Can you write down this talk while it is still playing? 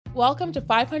Welcome to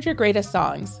 500 Greatest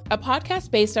Songs, a podcast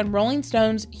based on Rolling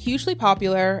Stone's hugely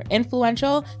popular,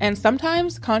 influential, and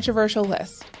sometimes controversial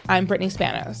list. I'm Brittany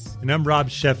Spanos. And I'm Rob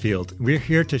Sheffield. We're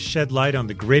here to shed light on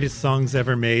the greatest songs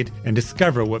ever made and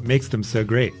discover what makes them so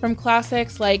great. From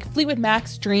classics like Fleetwood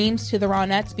Mac's Dreams to the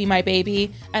Ronettes' Be My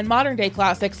Baby, and modern-day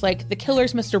classics like The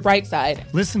Killers' Mr.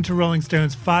 Brightside. Listen to Rolling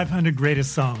Stone's 500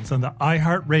 Greatest Songs on the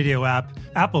iHeartRadio app,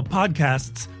 Apple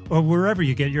Podcasts, or wherever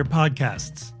you get your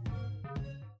podcasts.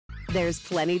 There's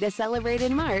plenty to celebrate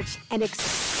in March and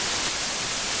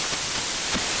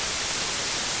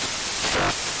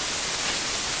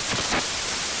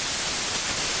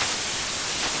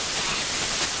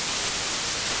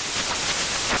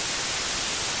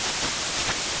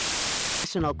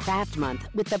National Craft Month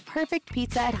with the perfect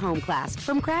pizza at home class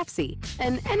from Craftsy.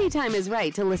 And anytime is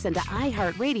right to listen to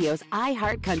iHeartRadio's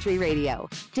iHeart Country Radio.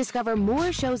 Discover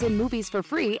more shows and movies for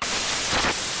free.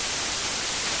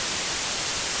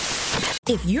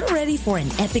 If you're ready for an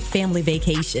epic family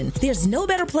vacation, there's no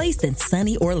better place than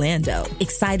sunny Orlando.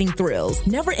 Exciting thrills,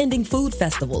 never-ending food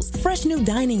festivals, fresh new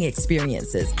dining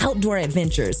experiences, outdoor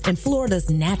adventures, and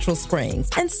Florida's natural springs,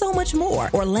 and so much more.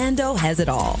 Orlando has it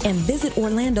all. And Visit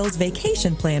Orlando's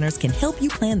vacation planners can help you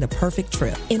plan the perfect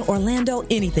trip. In Orlando,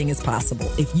 anything is possible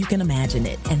if you can imagine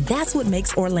it. And that's what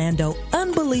makes Orlando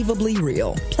unbelievably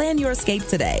real. Plan your escape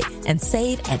today and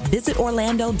save at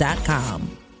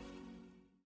visitorlando.com.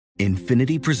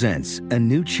 Infiniti presents a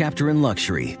new chapter in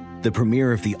luxury, the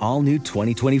premiere of the all-new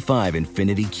 2025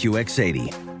 Infiniti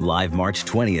QX80, live March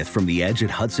 20th from the Edge at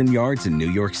Hudson Yards in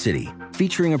New York City,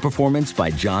 featuring a performance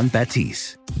by Jon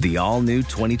Batiste. The all-new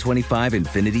 2025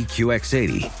 Infiniti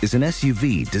QX80 is an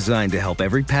SUV designed to help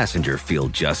every passenger feel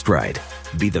just right.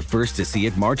 Be the first to see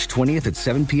it March 20th at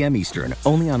 7 p.m. Eastern,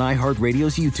 only on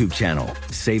iHeartRadio's YouTube channel.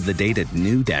 Save the date at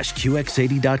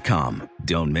new-QX80.com.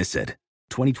 Don't miss it.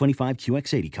 2025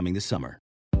 QX80 coming this summer.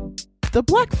 The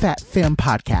Black Fat Femme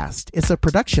Podcast is a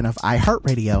production of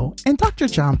iHeartRadio and Dr.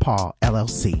 John Paul,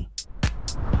 LLC.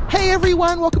 Hey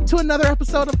everyone, welcome to another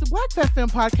episode of the Black Fat Femme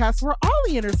Podcast, where all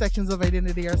the intersections of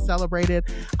identity are celebrated.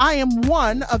 I am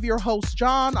one of your hosts,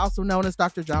 John, also known as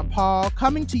Dr. John Paul,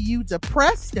 coming to you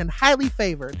depressed and highly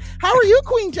favored. How are you,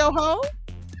 Queen Joho?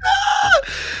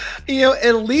 You know,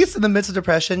 at least in the midst of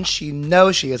depression, she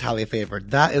knows she is highly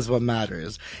favored. That is what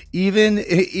matters. Even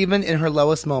in her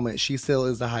lowest moment, she still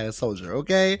is the highest soldier,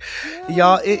 okay? Yeah.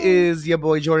 Y'all, it is your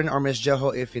boy Jordan or Miss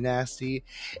Joho if you're nasty.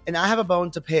 And I have a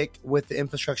bone to pick with the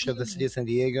infrastructure of the city of San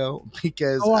Diego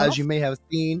because, as you may have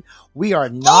seen, we are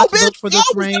not built for this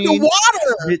rain. The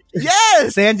water.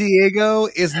 Yes! San Diego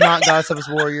is not God's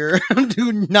toughest warrior.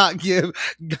 Do not give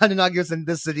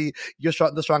this city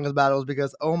the strongest battles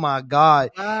because, oh my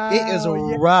God, it is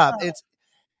rough. Yeah.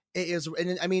 It is,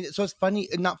 and I mean, so it's funny,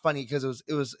 not funny because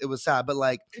it was sad, but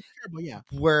like, it's terrible, yeah.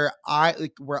 Where I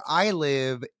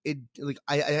live,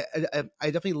 I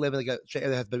definitely live in like a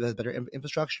area that has better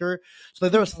infrastructure. So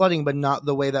like, there was flooding, but not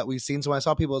the way that we've seen. So when I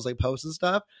saw people's like posts and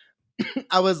stuff,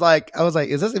 I was like,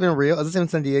 is this even real? Is this even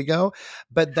San Diego?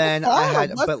 But then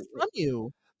from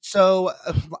you. So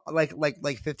like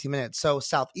 15 minutes. So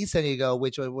Southeast San Diego,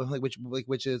 which is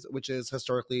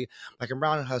historically Black and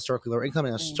brown, historically lower income,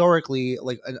 and historically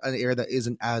like an area that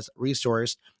isn't as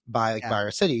resourced by our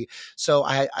city. So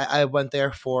I went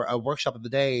there for a workshop of the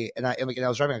day, and I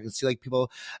was driving. I could see like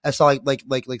people. I saw like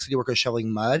city workers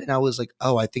shoveling mud, and I was like,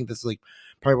 oh, I think this is like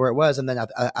probably where it was. And then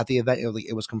at the event,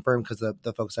 it was confirmed because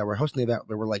the folks that were hosting the event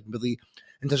were like really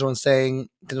intentional in saying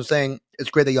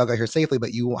it's great that y'all got here safely,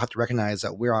 but you have to recognize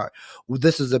that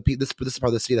this is part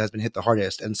of the city that has been hit the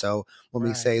hardest. And so when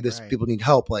we say this, people need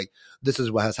help, like this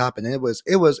is what has happened. And it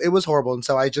was horrible. And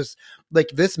so I just like,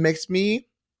 this makes me,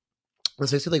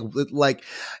 like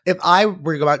if I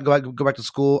were to go back to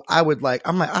school, I would look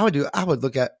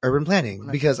at urban planning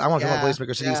because I want to come up with ways to make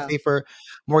our city safer,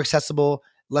 more accessible,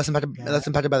 less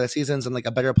impacted by the seasons, and like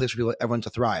a better place for everyone to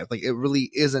thrive. Like it really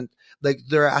isn't like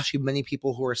there are actually many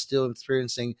people who are still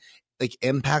experiencing like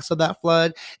impacts of that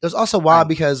flood. It was also wild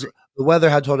because the weather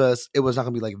had told us it was not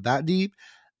going to be like that deep.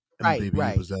 And it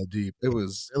was that deep. It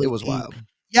was wild.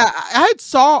 Yeah, I had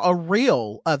saw a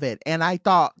reel of it, and I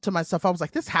thought to myself, I was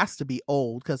like, this has to be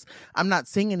old because I'm not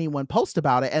seeing anyone post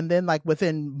about it. And then like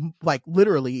within like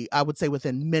literally, I would say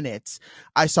within minutes,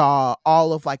 I saw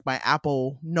all of like my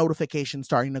Apple notifications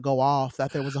starting to go off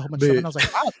that there was a whole bunch of stuff. And I was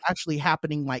like, wow, it's actually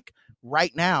happening like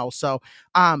right now. So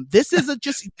this is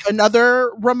just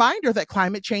another reminder that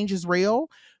climate change is real,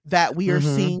 that we are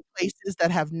seeing places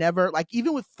that have never, like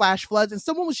even with flash floods. And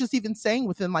someone was just even saying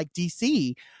within like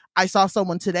DC, I saw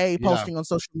someone today posting on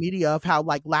social media of how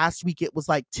like last week it was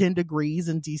like 10 degrees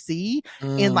in DC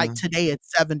and like today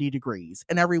it's 70 degrees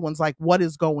and everyone's like, what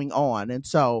is going on? And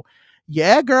so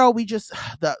yeah, girl, we just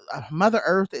the Mother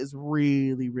Earth is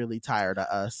really, really tired of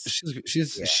us.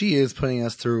 She is putting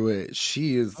us through it.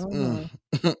 She is,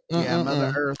 yeah,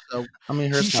 Mother Earth. So I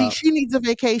mean, she needs a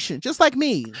vacation, just like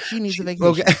me. She needs a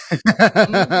vacation.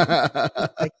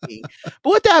 Like me. But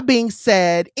with that being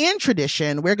said, in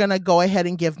tradition, we're gonna go ahead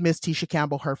and give Miss Tisha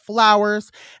Campbell her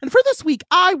flowers. And for this week,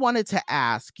 I wanted to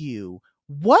ask you,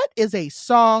 what is a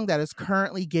song that is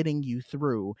currently getting you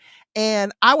through?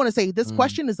 And I want to say this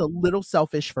question is a little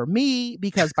selfish for me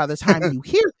because by the time you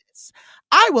hear this,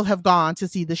 I will have gone to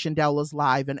see the Shandellas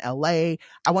live in LA.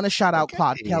 I want to shout out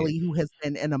Claude Kelly, who has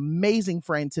been an amazing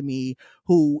friend to me,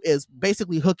 who is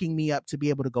basically hooking me up to be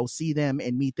able to go see them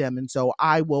and meet them. And so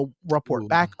I will report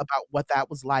back about what that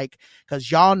was like, because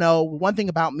y'all know one thing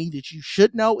about me that you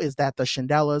should know is that the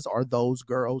Shandellas are those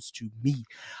girls to me.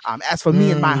 As for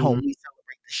me and my home, we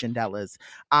celebrate the Shandellas.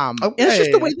 And it's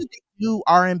just the way that they do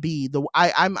R&B.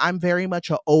 I'm very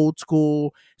much an old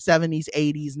school 70s,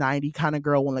 80s, 90s kind of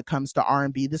girl when it comes to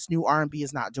R&B. This new R&B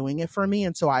is not doing it for me,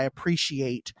 and so I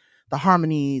appreciate the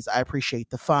harmonies, I appreciate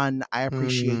the fun, I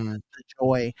appreciate the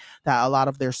joy that a lot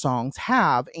of their songs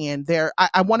have. And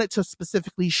I wanted to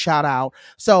specifically shout out.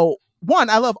 So one,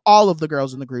 I love all of the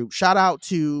girls in the group. Shout out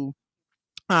to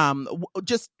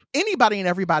just anybody and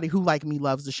everybody who like me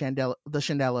loves the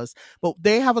Shandellas, but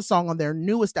they have a song on their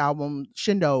newest album,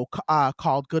 Shindo,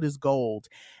 called Good as Gold.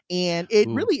 And it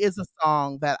really is a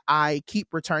song that I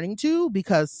keep returning to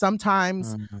because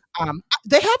sometimes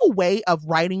they have a way of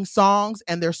writing songs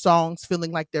and their songs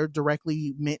feeling like they're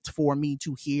directly meant for me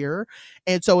to hear.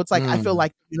 And so it's like, I feel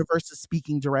like the universe is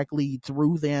speaking directly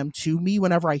through them to me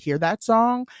whenever I hear that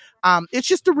song. It's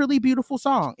just a really beautiful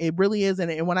song. It really is.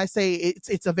 And when I say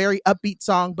it's a very upbeat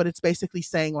song, but it's basically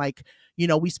saying like, you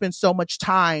know, we spend so much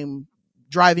time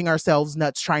driving ourselves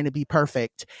nuts trying to be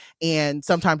perfect, and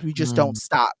sometimes we just don't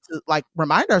stop to like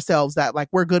remind ourselves that like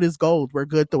we're good as gold, we're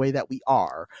good the way that we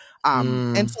are.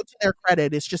 And so to their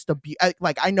credit, it's just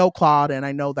like I know Claude, and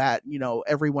I know that, you know,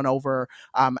 everyone over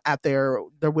at their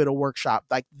Widow Workshop,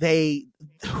 like they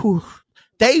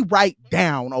write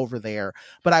down over there.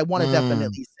 But I want to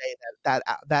definitely say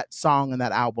that song and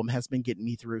that album has been getting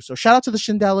me through. So shout out to the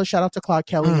Shandellas, shout out to Claude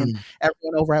Kelly and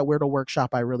everyone over at Weirdo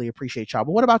Workshop. I really appreciate y'all.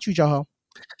 But what about you, Joho?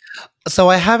 So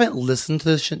I haven't listened to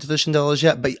the Shandellas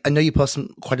yet, but I know you post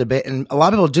them quite a bit, and a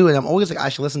lot of people do, and I'm always like, I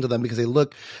should listen to them because they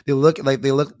look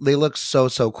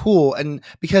so cool, and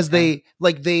because they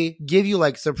give you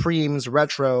like Supreme's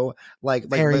retro like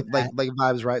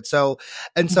vibes, right? So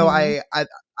I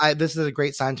this is a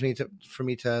great sign for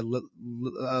me to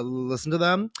listen to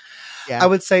them. Yeah. I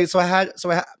would say so. I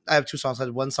have two songs. I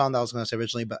had one song that I was going to say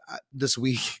originally, but this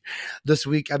week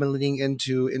I've been leaning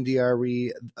into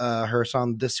India.Arie, her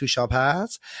song "This Too Shall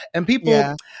Pass," and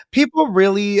people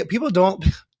don't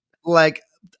like.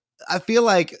 I feel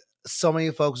like so many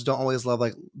folks don't always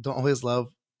love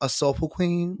a soulful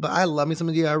queen, but I love me some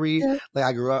India.Arie. Yeah. Like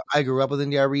I grew up with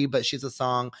India.Arie, but she's a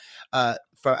song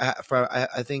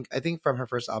I think from her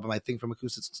first album, I think from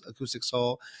Acoustic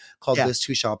Soul, called "This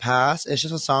Too Shall Pass." It's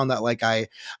just a song that like I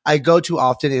go to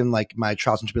often in like my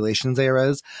trials and tribulations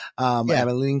eras. I've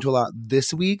been leaning to a lot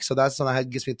this week, so that's the song that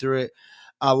gets me through it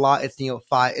a lot. It's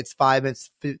 5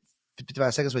 minutes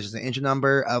 55 seconds, which is an engine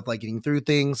number of like getting through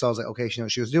things. So I was like, okay, she knows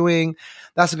what she was doing.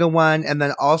 That's a good one. And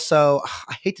then also,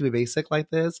 I hate to be basic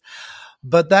like this,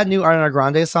 but that new Ariana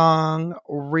Grande song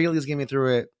really is getting me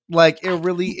through it. Like it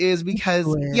really is,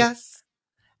 because yes,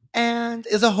 and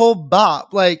is a whole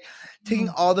bop. Like taking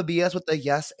all the BS with the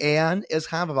yes and is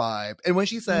kind of a vibe. And when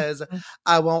she says,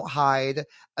 "I won't hide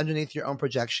underneath your own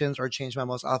projections or change my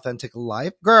most authentic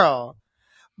life," girl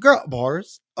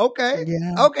bars. Okay.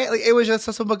 Yeah. Okay. Like it was just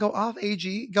someone go off,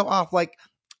 AG, go off. Like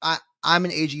I'm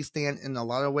an AG stan in a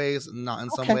lot of ways, not in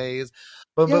some ways,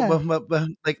 but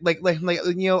like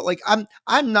you know, like I'm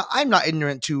not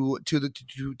ignorant to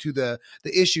the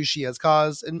issues she has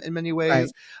caused in many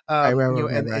ways, and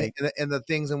the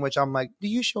things in which I'm like, do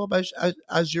you show up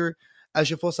as your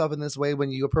full self in this way when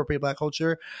you appropriate Black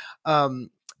culture, and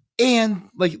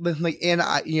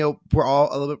I, you know, we're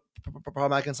all a little bit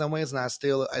problematic in some ways, and I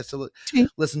still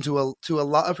listen to a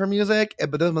lot of her music,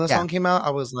 but then when the song came out,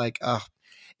 I was like,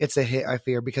 it's a hit, I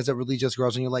fear, because it really just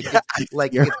grows on you. Like, it's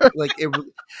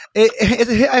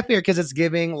a hit, I fear, because it's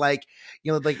giving like,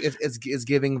 you know, like it's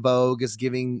giving Vogue, it's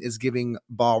giving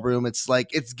ballroom. It's like,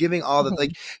 it's giving all the,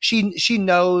 like, she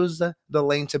knows the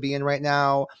lane to be in right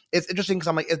now. It's interesting because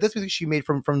I'm like, if this music she made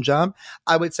from jump,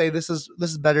 I would say this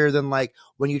is better than like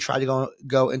when you try to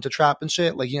go into trap and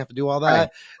shit. Like, you have to do all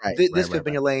that. This could have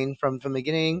been your lane from the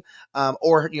beginning,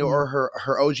 or you know, or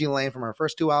her OG lane from her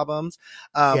first 2 albums.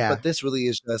 But this really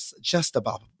is just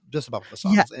about the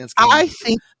songs. Yeah, and it's I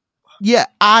think. Yeah,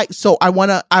 I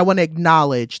want to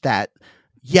acknowledge that.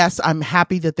 Yes, I'm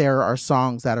happy that there are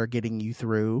songs that are getting you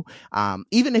through.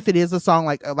 Even if it is a song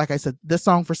like I said, this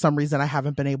song for some reason I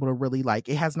haven't been able to really like.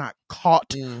 It has not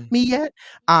caught me yet.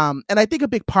 And I think a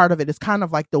big part of it is kind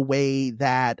of like the way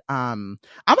that I'm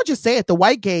gonna just say it. The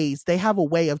white gays, they have a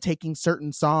way of taking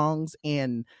certain songs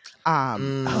and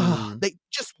they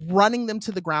just running them to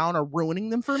the ground or ruining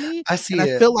them for me. I see. And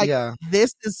I feel like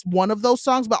this is one of those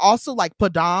songs, but also like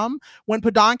Padam. When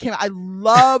Padam came out, I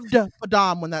loved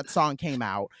Padam when that song came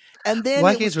out. And then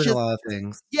white gays were a lot of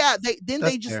things. Yeah, they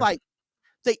just fair.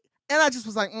 And I just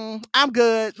was like, I'm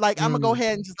good. Like, I'm gonna go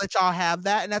ahead and just let y'all have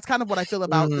that. And that's kind of what I feel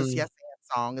about this Yes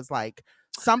and song. Is like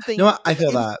something. You know what? I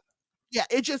feel that. Yeah,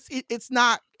 it's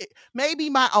not maybe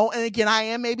my own. And again, I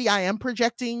am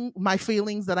projecting my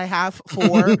feelings that I have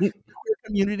for the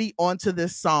community onto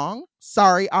this song.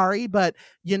 Sorry, Ari, but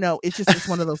you know, it's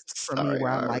one of those for me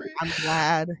where I'm like, I'm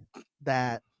glad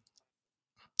that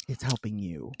it's helping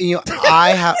you. You know,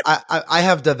 I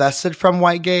have divested from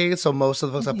white gays, so most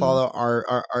of the folks I follow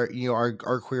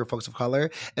are queer folks of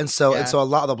color, and so a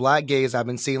lot of the black gays I've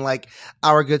been seeing, like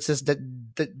our good sis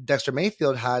Dexter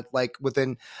Mayfield had, like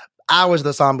within hours of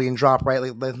the song being dropped, right?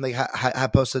 Like they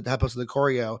had posted the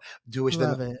choreo, to which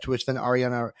then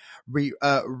Ariana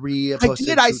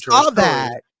reposted. I saw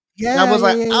that. Yeah, and I was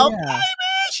like, baby,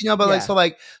 you know, but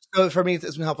so for me,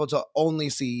 it's been helpful to only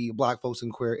see black folks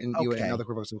and queer and other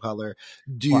queer folks of color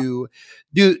do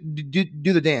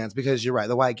the dance, because you're right,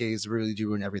 the white gays really do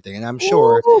ruin everything, and I'm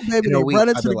sure baby, they run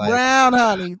it to the ground,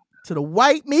 honey, to the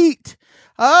white meat.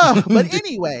 But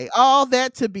anyway, all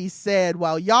that to be said,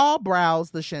 while y'all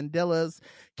browse the Shandilla's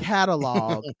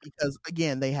catalog, because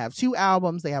again, they have 2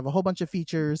 albums, they have a whole bunch of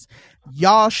features,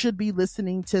 y'all should be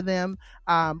listening to them.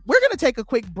 We're gonna take a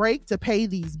quick break to pay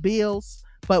these bills,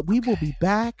 but we will be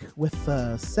back with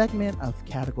the segment of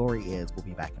Category Is. We'll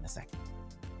be back in a second.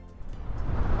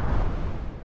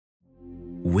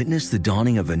 Witness the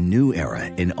dawning of a new era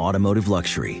in automotive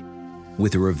luxury,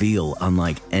 with a reveal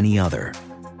unlike any other,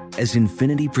 as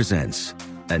Infiniti presents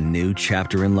a new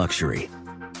chapter in luxury,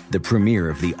 the premiere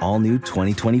of the all-new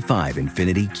 2025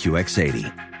 Infiniti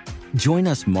QX80. Join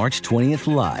us March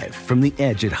 20th live from the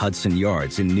Edge at Hudson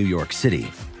Yards in New York City,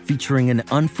 featuring an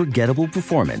unforgettable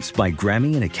performance by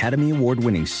Grammy and Academy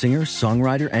Award-winning singer,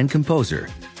 songwriter, and composer,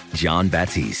 Jon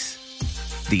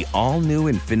Batiste. The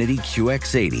all-new Infiniti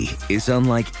QX80 is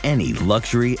unlike any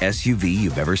luxury SUV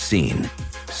you've ever seen.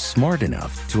 Smart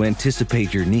enough to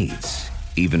anticipate your needs,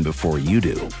 even before you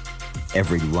do.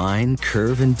 Every line,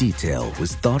 curve, and detail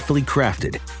was thoughtfully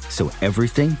crafted, so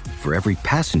everything for every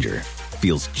passenger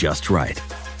feels just right.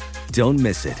 Don't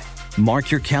miss it.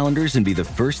 Mark your calendars and be the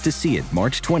first to see it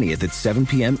March 20th at 7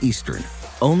 p.m. Eastern,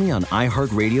 only on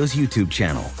iHeartRadio's YouTube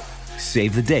channel.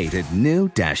 Save the date at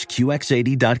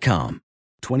new-QX80.com.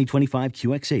 2025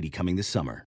 QX80 coming this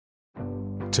summer.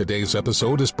 Today's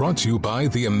episode is brought to you by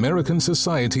the American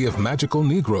Society of Magical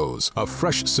Negroes, a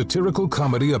fresh satirical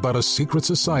comedy about a secret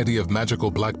society of magical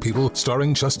black people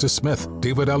starring Justice Smith,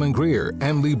 David Alan Grier,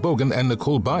 Ann Lee Bogan, and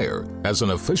Nicole Byer. As an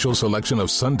official selection of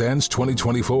Sundance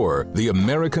 2024, the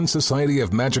American Society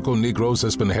of Magical Negroes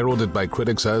has been heralded by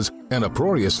critics as an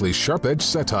uproariously sharp-edged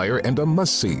satire and a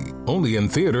must-see. Only in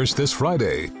theaters this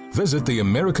Friday. Visit the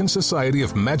American Society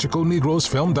of Magical Negroes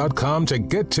Film.com to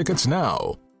get tickets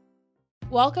now.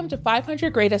 Welcome to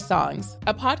 500 Greatest Songs,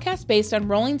 a podcast based on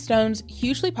Rolling Stone's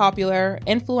hugely popular,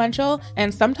 influential,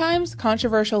 and sometimes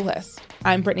controversial list.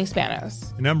 I'm Brittany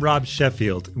Spanos. And I'm Rob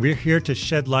Sheffield. We're here to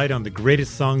shed light on the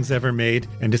greatest songs ever made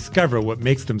and discover what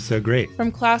makes them so great.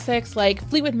 From classics like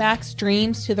Fleetwood Mac's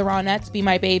Dreams to the Ronettes' Be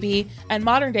My Baby, and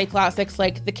modern-day classics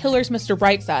like The Killer's Mr.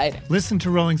 Brightside. Listen to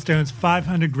Rolling Stone's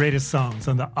 500 Greatest Songs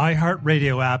on the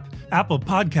iHeartRadio app, Apple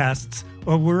Podcasts,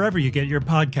 or wherever you get your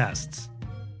podcasts.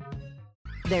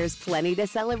 There's plenty to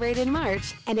celebrate in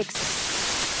March and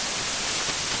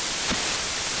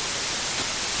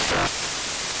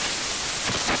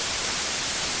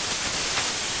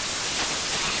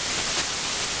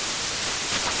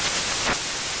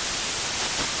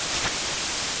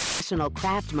National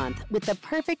Craft Month with the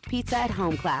perfect pizza at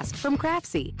home class from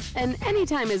Craftsy. And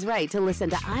anytime is right to listen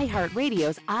to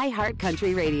iHeartRadio's iHeart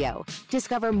Country Radio.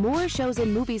 Discover more shows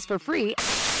and movies for free.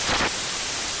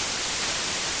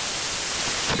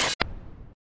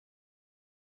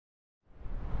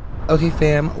 Okay,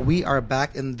 fam, we are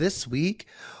back, and this week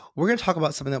we're going to talk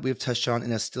about something that we've touched on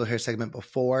in a Still Here segment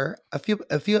before. A few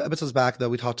episodes back, though,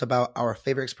 we talked about our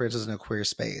favorite experiences in a queer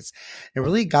space. It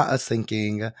really got us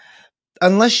thinking,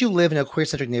 unless you live in a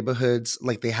queer-centric neighborhoods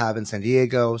like they have in San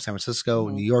Diego, San Francisco,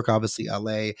 New York, obviously,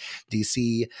 LA,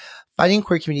 DC, finding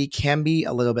queer community can be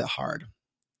a little bit hard.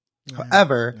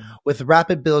 However, with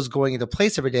rapid bills going into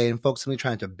place every day and folks simply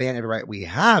trying to ban every right we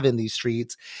have in these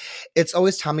streets, it's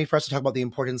always timely for us to talk about the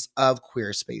importance of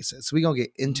queer spaces. So we're going to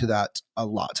get into that a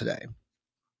lot today.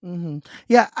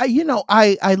 Yeah,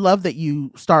 I love that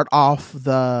you start off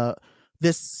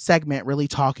this segment really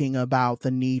talking about the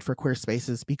need for queer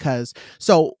spaces because,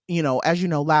 as you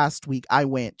know, last week I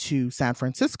went to San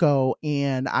Francisco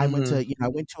and I went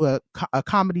to a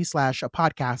comedy /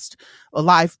 a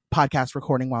live podcast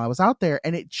recording while I was out there.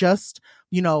 And it just,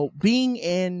 being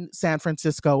in San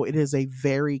Francisco, it is a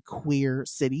very queer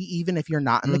city, even if you're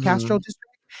not in the Castro district.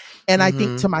 And I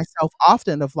think to myself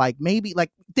often of maybe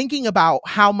thinking about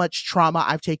how much trauma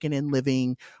I've taken in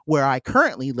living where I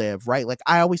currently live, right? Like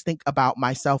I always think about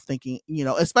myself thinking,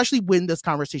 especially when this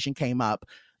conversation came up,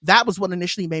 that was what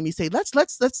initially made me say, let's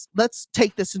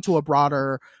take this into a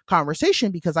broader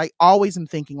conversation, because I always am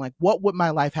thinking what would my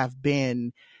life have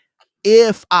been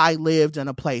if I lived in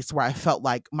a place where I felt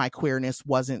like my queerness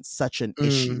wasn't such an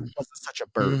issue, wasn't such a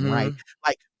burden, right?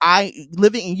 Like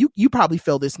you probably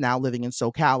feel this now living in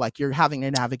SoCal, like you're having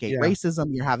to navigate racism,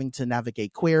 you're having to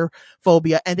navigate queer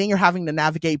phobia, and then you're having to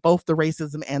navigate both the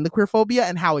racism and the queer phobia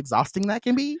and how exhausting that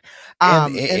can be.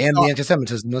 And the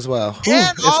anti-Semitism as well.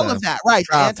 And all of that, right?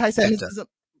 The anti-Semitism.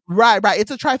 Right.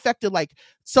 It's a trifecta.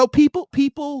 So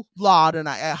people laud, and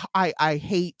I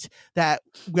hate that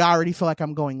we already feel like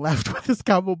I'm going left with this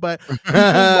couple, but people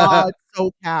laud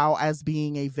SoCal as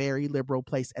being a very liberal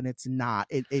place, and it's not.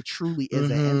 It truly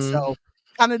isn't. And so,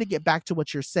 kind of to get back to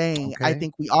what you're saying, I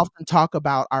think we often talk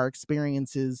about our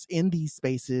experiences in these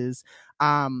spaces,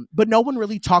 but no one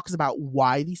really talks about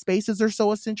why these spaces are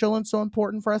so essential and so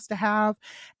important for us to have.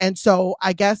 And so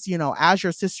I guess, as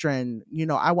your sister,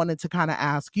 I wanted to kind of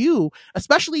ask you,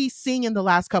 especially seeing in the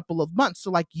last couple of months,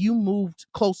 so you moved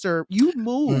closer, to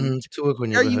a queer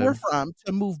where you were from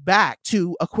to move back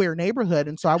to a queer neighborhood.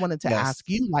 And so I wanted to ask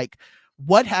you,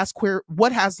 what has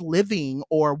living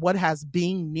or what has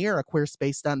being near a queer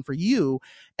space done for you?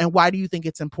 And why do you think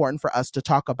it's important for us to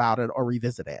talk about it or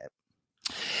revisit it?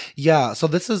 Yeah, so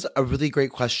this is a really great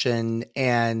question,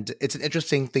 and it's an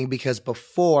interesting thing because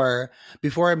before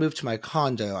I moved to my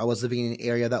condo, I was living in an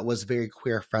area that was very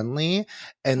queer friendly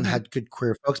and had good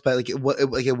queer folks, but it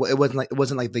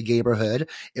wasn't like the neighborhood;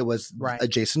 it was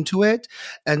adjacent to it.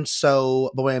 And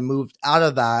so, but when I moved out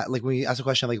of that, when you ask the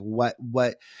question what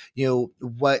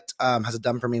has it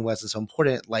done for me? Was it so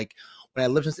important? When I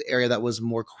lived in this area that was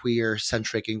more queer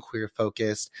centric and queer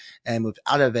focused and moved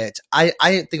out of it, I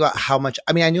didn't think about how much,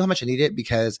 I knew how much I needed it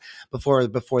because before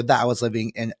that I was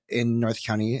living in North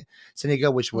County, San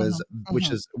Diego, which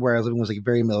is where I was living, was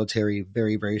very military,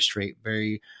 very, very straight,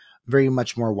 very, very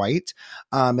much more white.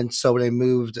 And so when I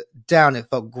moved down, it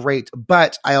felt great,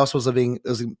 but I also was living, it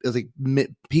was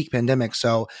peak pandemic.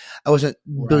 So I wasn't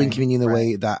building community in the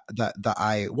way that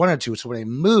I wanted to. So when I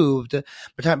moved,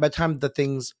 by the time the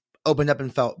things opened up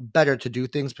and felt better to do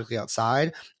things, particularly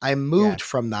outside, I moved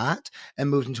from that and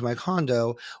moved into my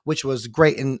condo, which was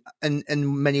great in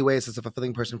many ways as a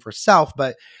fulfilling person for self,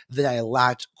 but then I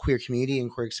lacked queer community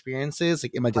and queer experiences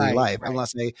in my daily life,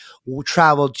 unless I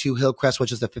traveled to Hillcrest,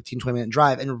 which is a 15-20 minute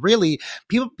drive. And really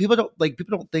people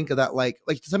don't think of that, like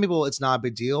to some people it's not a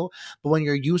big deal, but when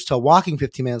you're used to walking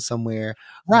 15 minutes somewhere,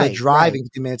 the driving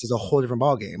 15 minutes is a whole different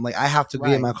ballgame. I have to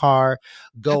get in my car,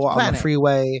 go on the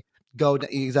freeway,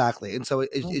 exactly. And so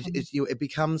it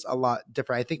becomes a lot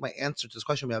different. I think my answer to this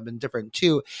question would have been different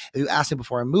too if you asked me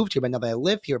before I moved here, but now that I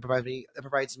live here, it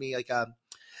provides me I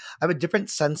have a different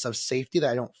sense of safety that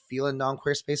I don't feel in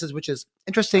non-queer spaces, which is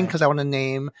interesting because I want to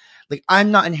name, I'm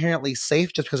not inherently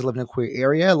safe just because I live in a queer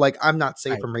area. I'm not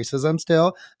safe from racism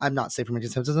still. I'm not safe from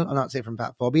anti-Semitism. I'm not safe from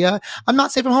fat phobia. I'm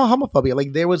not safe from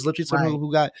homophobia. There was literally someone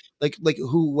who got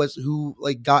who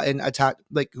got attacked,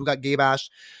 who got gay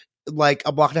bashed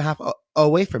a block and a half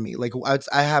away from me.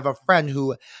 I have a friend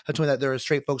who had told me that there are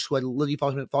straight folks who had literally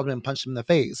followed me and punched him in the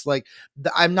face.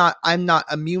 I'm not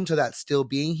immune to that still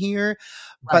being here,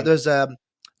 but there's an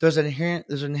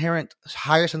inherent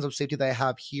higher sense of safety that I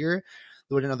have here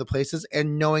would in other places,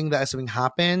 and knowing that if something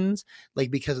happens, like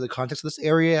because of the context of this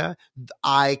area,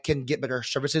 I can get better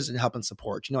services and help and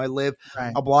support. I live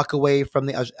a block away from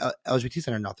the LGBT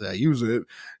center. Not that I use it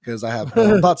because I have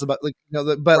thoughts about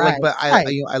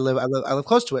I live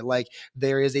close to it. Like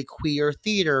there is a queer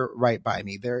theater right by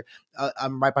me.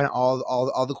 I'm right by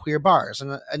all the queer bars,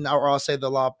 and I'll say a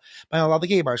lot of the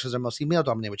gay bars because they're mostly male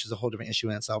dominated, which is a whole different issue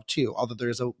in itself too. Although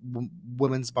there's a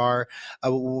women's bar,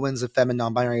 a women's and feminine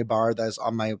non-binary bar that's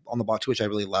on the block too, which I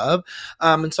really love.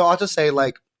 And so I'll just say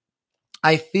like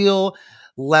I feel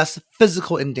less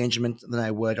physical endangerment than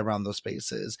I would around those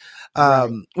spaces,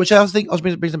 which I also think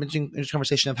also brings up into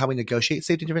conversation of how we negotiate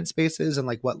safety in different spaces and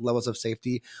like what levels of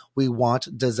safety we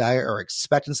want, desire, or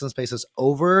expect in some spaces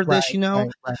over this,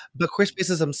 But queer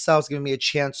spaces themselves give me a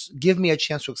chance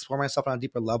to explore myself on a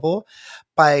deeper level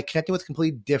by connecting with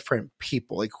completely different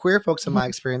people. Like queer folks in my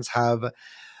experience have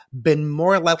been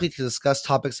more likely to discuss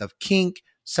topics of kink,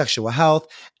 sexual health,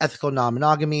 ethical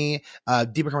non-monogamy,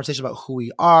 deeper conversation about who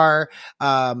we are,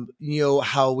 how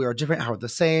we are different, how we're the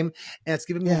same. And it's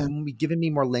given me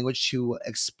more language to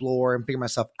explore and figure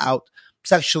myself out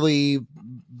sexually,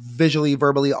 visually,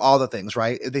 verbally, all the things,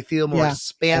 right? They feel more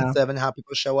expansive in how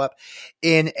people show up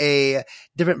in a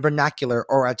different vernacular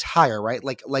or attire, right?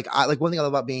 Like one thing I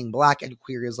love about being Black and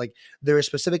queer is like there is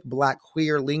specific Black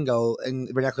queer lingo and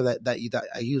vernacular that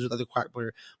I use with other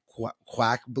queer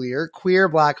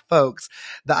Black folks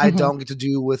that I don't get to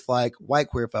do with like white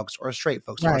queer folks or straight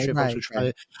folks folks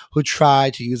who try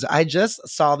to use it. I just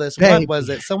saw this. What was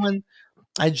it? Someone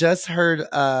I just heard.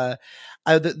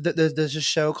 There's a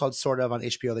show called Sort of on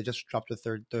HBO. They just dropped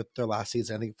their last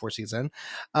season, I think 4th season.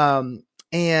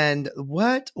 And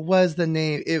what was the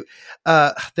name?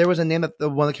 There was a name that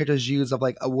one of the characters used of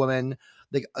like a woman,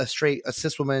 like a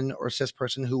cis woman or cis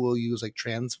person who will use like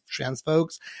trans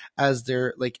folks as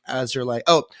their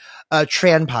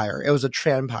tranpire. It was a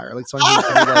tranpire, like someone who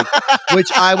like,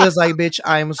 which I was like, bitch,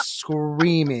 I'm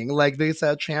screaming. Like they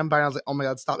said tranpire, and I was like, oh my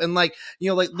god, stop. And like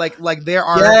like there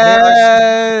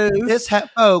are cis het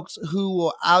folks who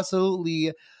will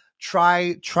absolutely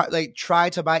try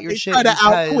to bite your shit. Try to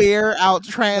out queer, out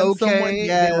trans someone.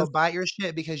 They will bite your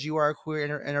shit because you are a queer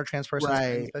inter trans person,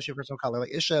 especially a person of color. Like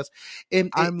it's just it's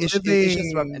just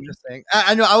interesting.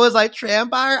 I know. I was like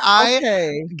transpire.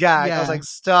 I was like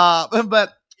stop,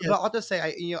 but I'll just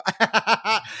say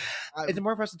it's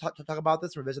more for us to talk about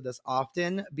this, revisit this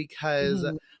often because.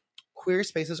 Queer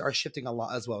spaces are shifting a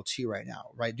lot as well too right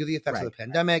now, right? Due to the effects of the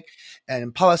pandemic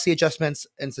and policy adjustments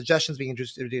and suggestions being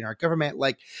introduced in our government,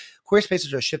 like queer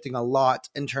spaces are shifting a lot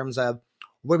in terms of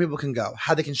where people can go,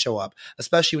 how they can show up,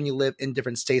 especially when you live in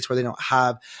different states where they don't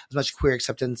have as much queer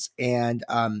acceptance and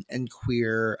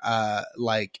queer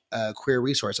queer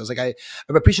resources. Like I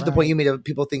appreciate the point you made of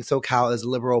people think SoCal is a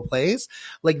liberal place.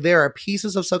 Like there are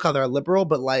pieces of SoCal that are liberal,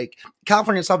 but like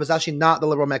California itself is actually not the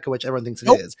liberal mecca which everyone thinks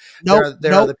it is.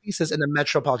 There are the pieces in the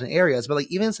metropolitan areas, but like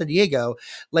even in San Diego,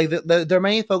 like there are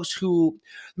many folks who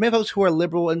are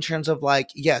liberal in terms of like,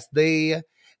 yes, they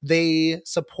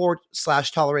support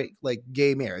 / tolerate like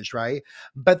gay marriage, right?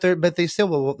 But they still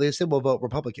will vote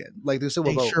Republican. Like they still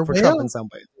will vote for Trump in some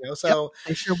ways, So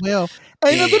they sure will.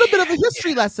 And a little bit of a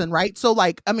history lesson, right? So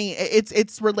like, I mean,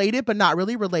 it's related, but not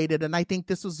really related. And I think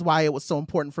this is why it was so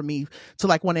important for me to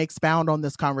like want to expound on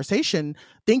this conversation,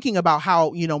 thinking about how,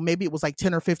 maybe it was like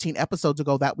 10 or 15 episodes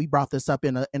ago that we brought this up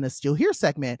in a Still Here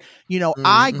segment.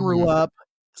 I grew up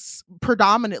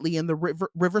predominantly in the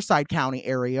Riverside County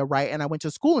area, right? And I went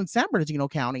to school in San Bernardino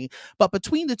County. But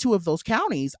between the two of those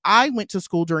counties, I went to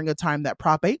school during a time that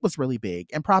Prop 8 was really big.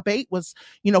 And Prop 8 was,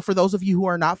 for those of you who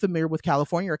are not familiar with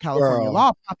California or California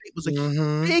law, Prop 8 was a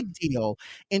big deal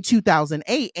in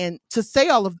 2008. And to say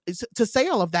all of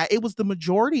that, it was the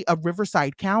majority of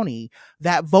Riverside County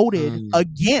that voted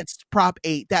against Prop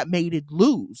 8 that made it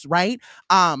lose, right?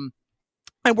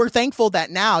 And we're thankful that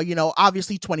now,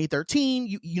 obviously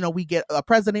 2013, we get a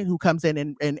president who comes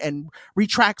in and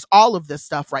retracts all of this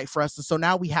stuff, right, for us. And so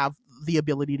now we have the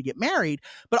ability to get married.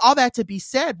 But all that to be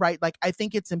said, right, like I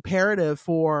think it's imperative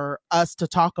for us to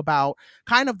talk about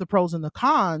kind of the pros and the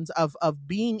cons of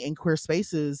being in queer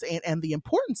spaces and the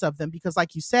importance of them, because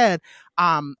like you said,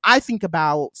 I think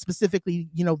about specifically,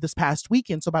 this past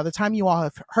weekend. So by the time you all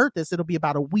have heard this, it'll be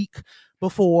about a week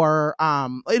before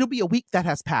it'll be a week that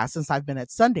has passed since I've been at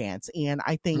Sundance. And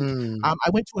I think I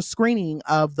went to a screening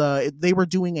of they were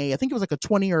doing I think it was like a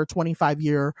 20 or 25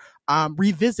 year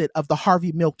revisit of the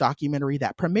Harvey Milk documentary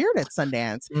that premiered at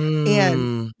Sundance.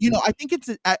 And I think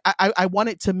I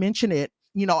wanted to mention it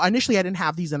initially I didn't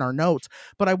have these in our notes,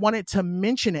 but I wanted to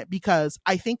mention it because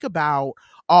I think about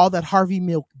all that Harvey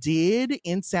Milk did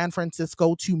in San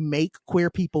Francisco to make queer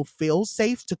people feel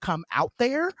safe to come out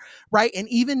there, right? And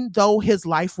even though his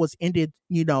life was ended,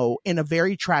 in a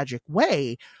very tragic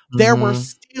way, there are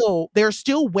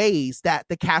still ways that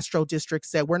the Castro district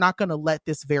said, we're not going to let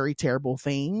this very terrible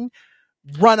thing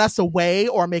run us away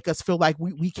or make us feel like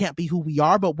we can't be who we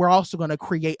are, but we're also going to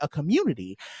create a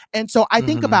community. And so I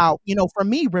think about, for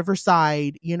me,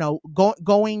 Riverside,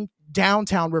 going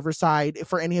downtown Riverside,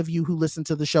 for any of you who listen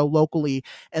to the show locally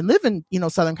and live in,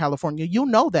 Southern California, you'll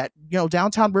know that,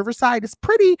 downtown Riverside is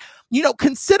pretty,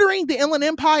 considering the Inland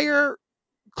Empire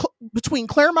between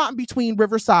Claremont and between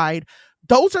Riverside,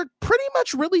 those are pretty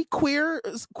much really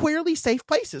queerly safe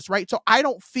places, right? So I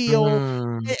don't feel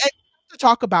to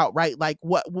talk about, right, like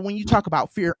when you talk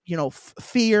about fear,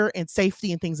 fear and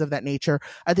safety and things of that nature,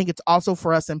 I think it's also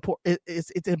for us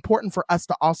it's important for us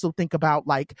to also think about,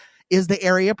 like, is the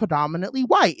area predominantly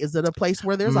white? Is it a place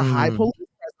where there's a high police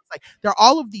presence? Like, there are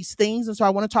all of these things. And so I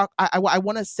want to talk, I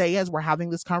want to say, as we're having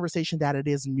this conversation, that it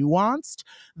is nuanced,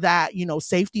 that,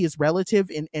 safety is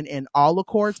relative in all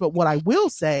accords. But what I will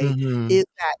say is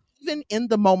that even in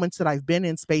the moments that I've been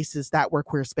in spaces that were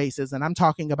queer spaces, and I'm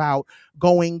talking about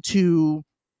going to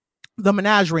the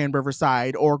Menagerie in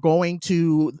Riverside, or going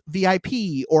to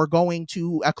VIP, or going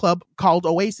to a club called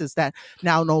Oasis that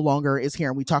now no longer is here.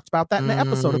 And we talked about that in the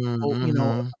episode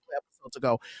episodes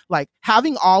ago. Like,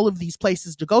 having all of these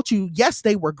places to go to, yes,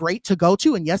 they were great to go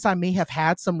to. And yes, I may have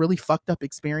had some really fucked up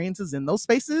experiences in those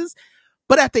spaces.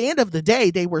 But at the end of the day,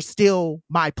 they were still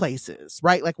my places,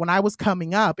 right? Like, when I was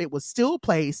coming up, it was still a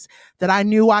place that I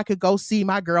knew I could go see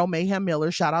my girl, Mayhem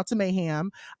Miller. Shout out to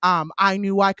Mayhem. I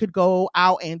knew I could go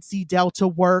out and see Delta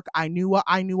work. I knew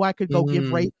I could go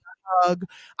give Ray a hug.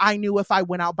 I knew if I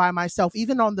went out by myself,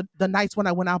 even on the nights when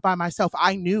I went out by myself,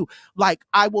 I knew, like,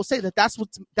 I will say that's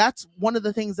one of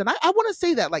the things that I want to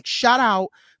say, that, like, shout out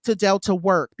to Delta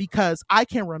work, because I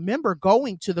can remember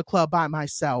going to the club by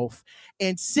myself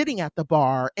and sitting at the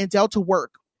bar, and Delta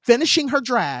work finishing her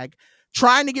drag,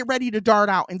 trying to get ready to dart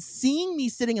out, and seeing me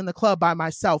sitting in the club by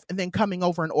myself, and then coming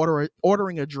over and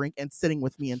ordering a drink and sitting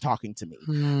with me and talking to me.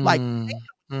 Like,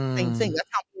 same thing. That's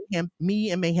how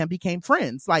me and Mayhem became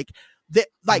friends. Like, that,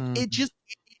 like,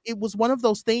 it was one of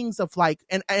those things of, like,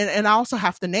 and I also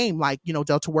have to name, like,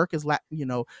 Delta work is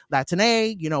Latine,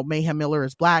 Mayhem Miller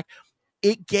is Black.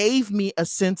 It gave me a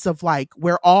sense of, like,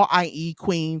 we're all IE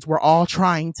queens. We're all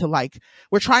trying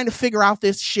to figure out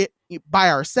this shit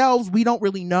by ourselves. We don't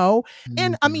really know.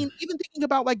 And I mean, even thinking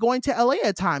about, like, going to LA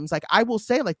at times, like, I will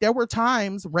say, like, there were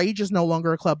times, Rage is no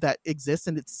longer a club that exists,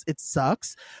 and it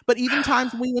sucks. But even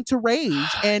times we went to Rage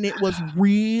and it was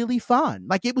really fun.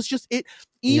 Like, it was just, like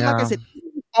I said,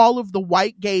 all of the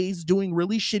white gays doing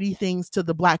really shitty things to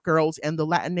the Black girls and the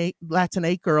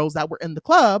Latina girls that were in the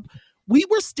club, we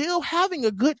were still having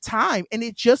a good time. And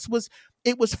it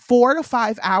was 4 to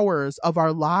 5 hours of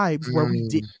our lives where we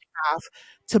didn't have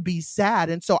to be sad.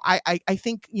 And so I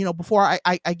think, before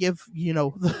I give,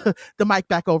 the mic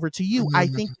back over to you, I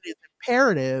think it's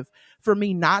imperative for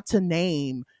me not to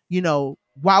name,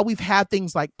 while we've had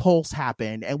things like Pulse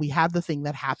happen, and we have the thing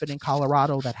that happened in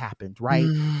Colorado that happened, right?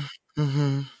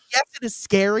 Yes, it is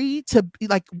scary to be,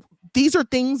 like, these are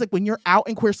things, like, when you're out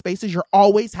in queer spaces, you're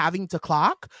always having to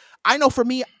clock. I know for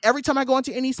me, every time I go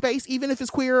into any space, even if it's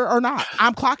queer or not,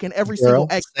 I'm clocking every single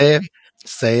exit.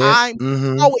 Say it.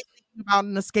 I'm always thinking about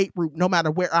an escape route, no matter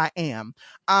where I am.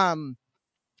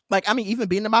 Like, I mean, even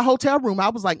being in my hotel room, I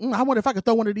was like, I wonder if I could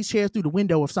throw one of these chairs through the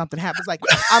window if something happens. Like,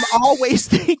 I'm always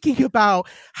thinking about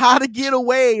how to get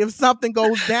away if something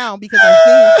goes down, because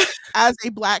I think as a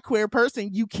Black queer person,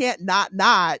 you can't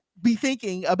not be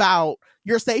thinking about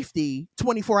your safety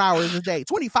 24 hours a day,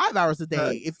 25 hours a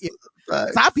day. If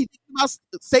I be thinking about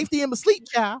safety in my sleep,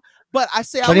 child. But I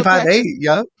say 25-8,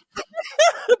 yeah.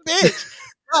 Bitch.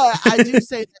 I do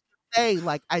say that,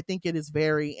 like, I think it is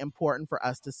very important for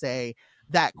us to say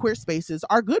that queer spaces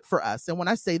are good for us. And when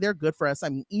I say they're good for us, I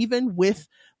mean, even with,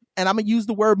 and I'm going to use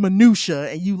the word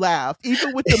minutia, and you laughed,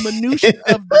 even with the minutia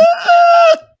of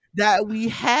that we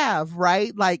have,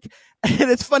 right? Like,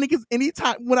 and it's funny because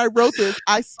anytime when I wrote this,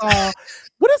 I saw,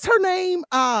 what is her name?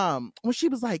 When she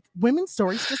was like, women's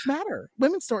stories just matter.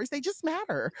 Women's stories, they just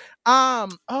matter.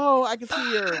 Oh, I can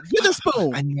see her.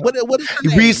 Witherspoon. What is her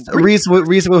name?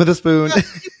 Reese Witherspoon.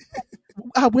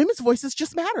 Women's voices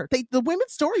just matter. The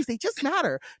women's stories, they just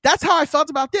matter. That's how I felt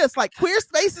about this. Like, queer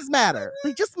spaces matter.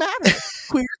 They just matter.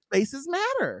 Queer spaces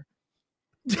matter.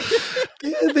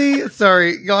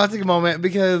 Sorry, y'all have to take a moment,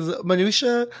 because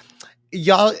minutia,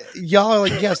 y'all are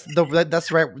like, yes, that's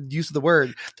the right use of the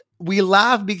word. we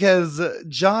laugh because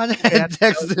John had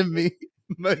texted me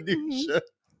minutia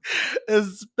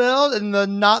is spelled and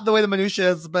not the way the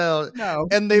minutia is spelled. No,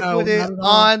 and they put it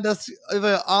on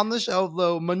the show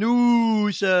though.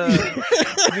 Minutia.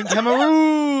 In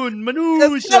Cameroon,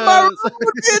 minutia. It's Cameroon.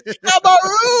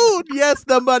 Yes,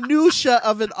 the minutia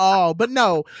of it all. But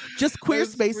no, just queer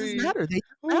spaces matter. They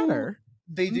matter.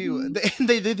 They do.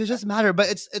 They just matter.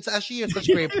 But it's actually such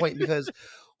a great point because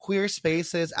queer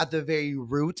spaces at the very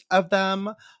root of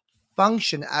them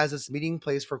function as this meeting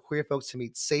place for queer folks to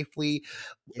meet safely.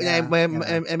 I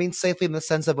mean safely in the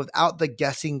sense of without the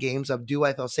guessing games of do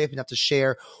I feel safe enough to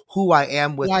share who I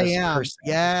am with this person.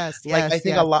 Yes. I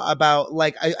think a lot about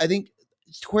I think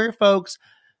queer folks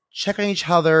check on each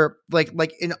other like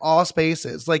in all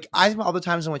spaces. Like I think all the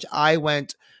times in which I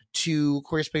went to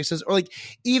queer spaces or like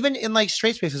even in like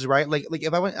straight spaces, right? Like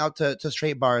if I went out to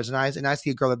straight bars and I see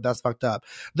a girl that's fucked up,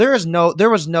 there was no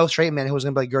straight man who was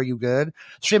gonna be like, girl, you good?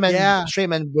 Straight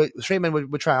men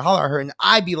would try to holler at her and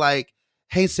I'd be like,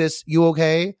 hey sis, you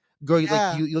okay? Girl, you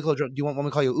look a little drunk. Do you want me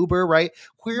to call you Uber? Right?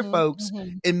 Queer folks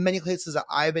in many places that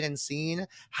I've been and seen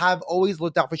have always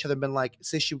looked out for each other and been like,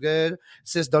 sis, you good?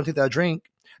 Sis, don't take that drink.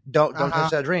 Don't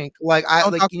touch that drink. Like I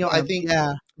think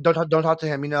don't talk to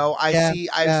him.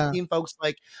 I've seen folks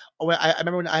like I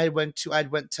remember when I went to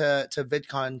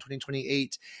VidCon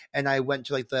 2028 and I went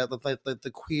to like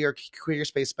the queer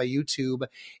space by YouTube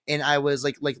and I was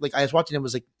like I was watching it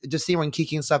was like just seeing when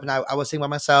Kiki and stuff and I was sitting by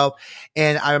myself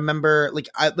and I remember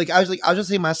I was just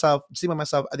sitting by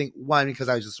myself. I think one because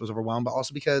I just was overwhelmed, but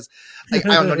also because like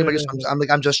I don't know anybody. So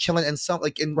I'm just chilling and some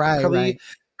like in Carly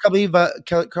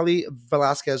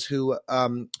Velasquez, who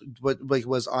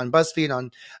was on BuzzFeed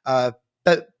on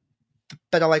but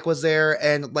like was there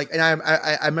and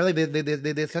I remember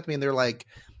they kept me and they're like,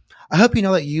 I hope you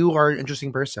know that you are an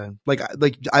interesting person.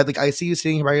 I see you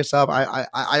sitting here by yourself. I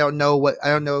don't know what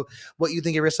you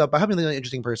think of yourself, but I hope you're an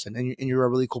interesting person and you're a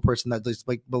really cool person that just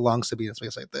like belongs to be in a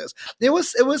space like this. It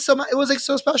was like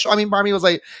so special. I mean, Barmy was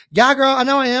like, yeah, girl, I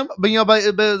know I am, but but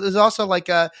it's also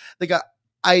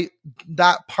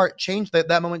that part changed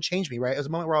that moment changed me, right? It was a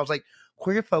moment where I was like,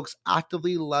 queer folks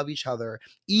actively love each other,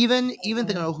 even if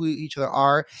they don't know who each other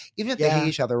are, even if they hate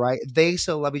each other, right? They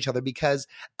still love each other because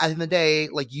at the end of the day,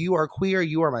 like you are queer,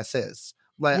 you are my sis.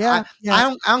 Like I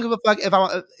don't give a fuck if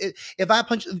I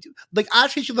punch like I'll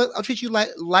treat you like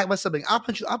my sibling. I'll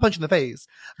punch you in the face,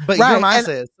 but you're my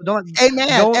sis. So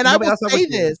and I will say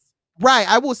this. Right.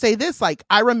 I will say this, like,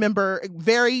 I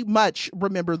very much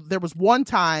remember there was one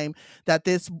time that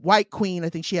this white queen, I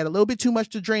think she had a little bit too much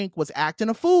to drink, was acting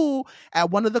a fool at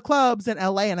one of the clubs in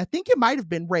LA. And I think it might have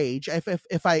been Rage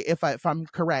if I'm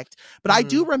correct. But I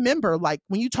do remember, like,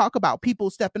 when you talk about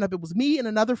people stepping up, it was me and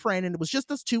another friend and it was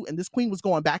just us two. And this queen was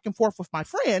going back and forth with my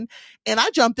friend. And I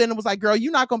jumped in and was like, girl,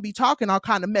 you're not going to be talking all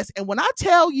kind of mess. And when I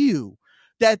tell you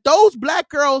that those black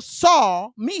girls saw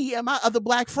me and my other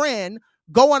black friend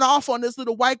going off on this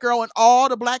little white girl and all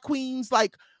the black queens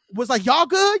was like, y'all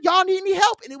good? Y'all need any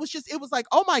help? And it was like,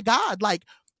 oh my God. Like,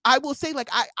 I will say, like,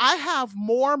 I have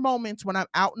more moments when I'm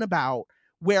out and about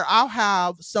where I'll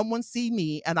have someone see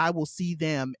me and I will see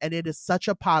them. And it is such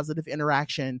a positive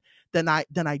interaction than I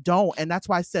don't. And that's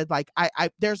why I said, like,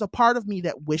 I there's a part of me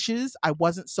that wishes I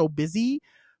wasn't so busy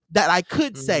that I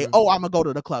could say, oh, I'm going to go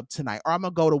to the club tonight, or I'm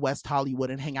going to go to West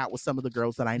Hollywood and hang out with some of the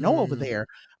girls that I know over there.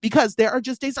 Because there are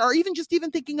just days, or even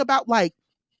thinking about like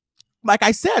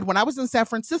I said, when I was in San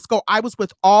Francisco, I was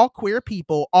with all queer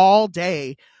people all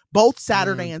day, both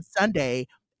Saturday and Sunday.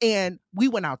 And we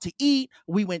went out to eat.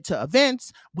 We went to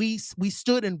events. We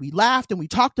stood and we laughed and we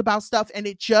talked about stuff. And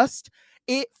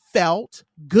it felt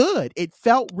good. It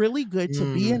felt really good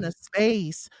to be in a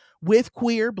space with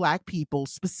queer Black people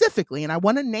specifically. And I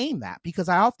want to name that because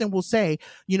I often will say,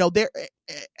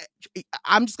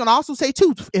 I'm just going to also say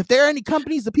too, if there are any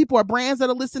companies, the people or brands that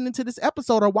are listening to this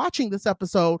episode or watching this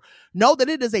episode, know that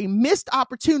it is a missed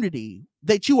opportunity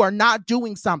that you are not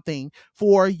doing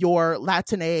for your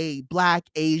Latina, Black,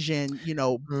 Asian,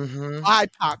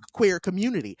 BIPOC queer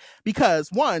community. Because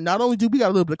one, not only do we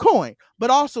got a little bit of coin, but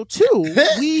also two,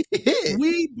 we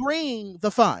bring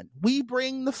the fun. We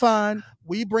bring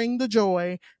the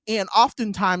joy. And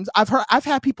oftentimes I've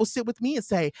had people sit with me and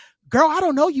say, girl, I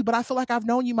don't know you, but I feel like I've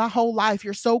known you my whole life.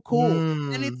 You're so cool.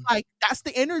 And it's like, that's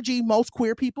the energy most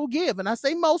queer people give. And I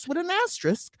say most with an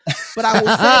asterisk, but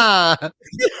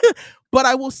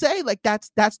I will say, like,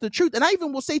 that's the truth. And I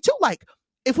even will say too, like,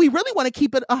 if we really want to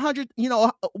keep it 100,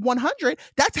 100,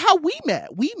 that's how we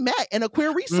met. We met in a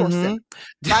queer resource center.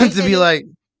 Right? To be like,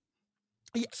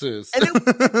 sis. And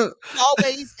it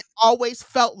always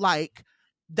felt like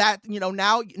that, you know,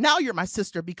 now you're my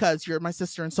sister because you're my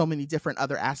sister in so many different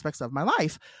other aspects of my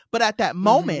life. But at that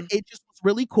moment, it just was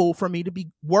really cool for me to be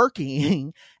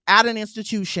working at an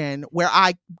institution where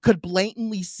I could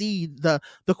blatantly see the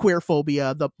queer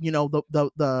phobia,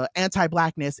 the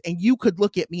anti-Blackness, and you could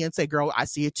look at me and say, girl, I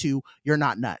see it too. You're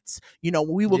not nuts. You know,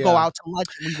 when we would go out to lunch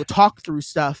and we would talk through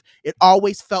stuff, it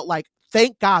always felt like,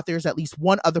 thank God there's at least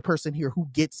one other person here who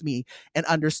gets me and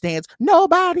understands.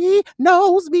 Nobody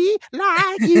knows me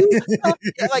like you.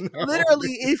 Like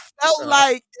literally, it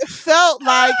felt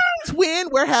like twin,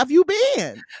 where have you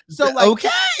been? So like, okay.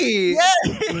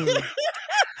 Yeah.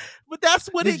 But that's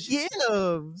what it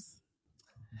gives.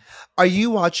 Are you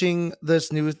watching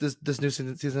this new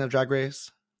season of Drag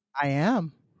Race? I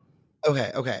am.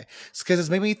 Okay. Because it's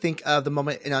made me think of the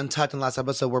moment in Untucked in the last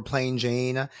episode where Plain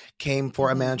Jane came for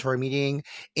a mandatory meeting,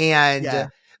 and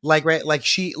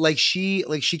she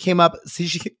came up.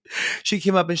 See, she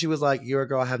came up and she was like, "You're a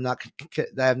girl I have not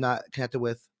connected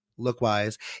with look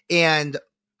wise," and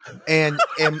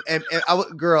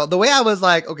girl, the way I was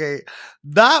like, okay,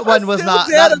 that one was not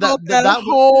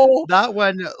that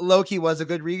one. Low-key was a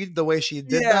good read. The way she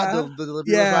did that, the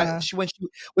delivery was right.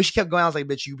 When she kept going, I was like,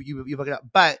 bitch, you fuck it up.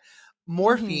 But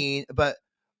Morphine,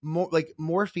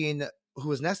 Morphine, who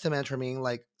was next to Mantra,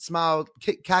 like smiled,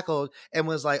 cackled, and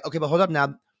was like, okay, but hold up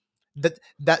now.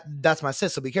 That's my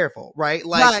sis, so be careful, right?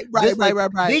 Like, right.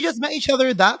 They just met each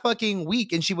other that fucking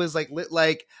week, and she was like,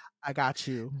 I got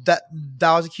you. That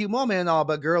was a cute moment and all,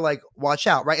 but girl, like, watch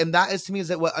out, right? And that is, to me, is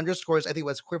that what underscores, I think,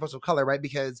 what's queer folks of color, right?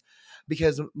 Because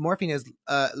Morphine is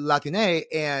Latina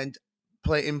and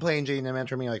Plain Jane and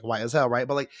Mantra, like white as hell, right?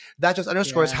 But like that just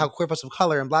underscores how queer folks of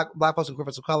color and black folks and queer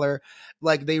folks of color,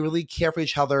 like, they really care for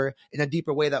each other in a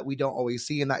deeper way that we don't always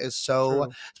see, and that is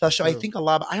so special. I think a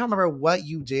lot. I don't remember what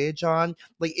you did, John.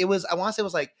 Like, it was, I want to say it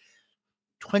was like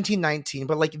 2019,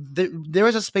 but like there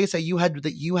was a space that you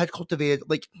had cultivated.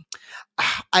 Like,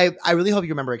 I really hope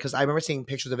you remember it, because I remember seeing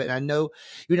pictures of it, and I know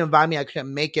you didn't invite me, I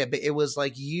couldn't make it, but it was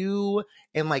like you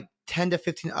and like 10 to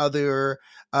 15 other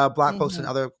black folks and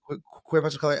other queer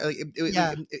folks of color. Like,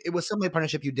 it was some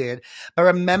partnership you did. But I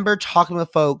remember talking with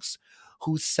folks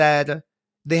who said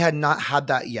they had not had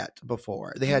that yet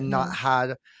before. They had not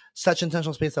had such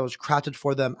intentional space that was crafted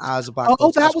for them as black folks.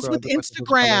 Oh, that was with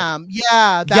Instagram.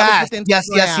 Yeah. That was with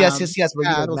Instagram.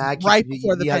 Yes. Right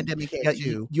before the pandemic hit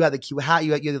too. You had the cute hat,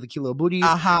 you had the cute little booties.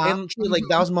 And truly, like,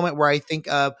 that was a moment where I think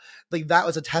of, like, that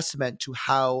was a testament to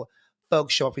how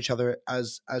folks show up for each other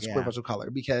as queer folks of color.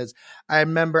 Because I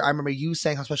remember you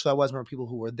saying how special that was. I remember people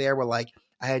who were there were like,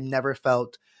 I had never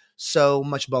felt so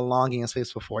much belonging in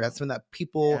space before. That's something that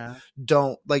people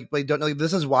don't know.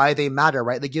 This is why they matter,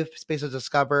 right? They give space to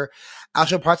discover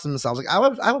actual parts of themselves. Like, I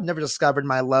would have never discovered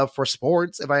my love for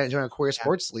sports if I didn't join a queer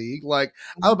sports league. Like,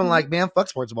 I would have been like, man, fuck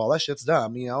sports ball. That shit's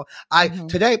dumb. You know,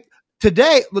 today,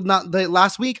 not the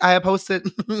last week, I had posted,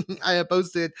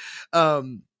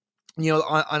 you know,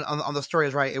 on the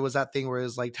stories, right? It was that thing where it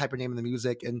was like, type your name in the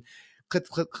music and click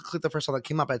the first song that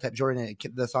came up. I typed Jordan,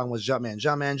 and the song was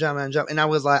Jumpman. And I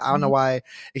was like, I don't know why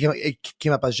it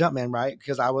came up as Jumpman, right?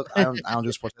 Because I don't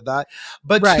do sports with that.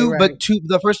 But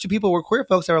the first two people were queer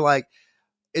folks that were like,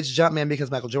 it's Jumpman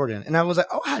because Michael Jordan. And I was like,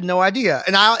 oh, I had no idea.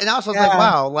 And I also was like,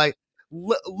 wow, like,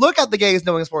 look at the gays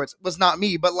knowing sports. Was not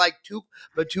me, but like two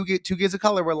kids of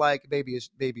color were like, baby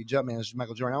Jumpman is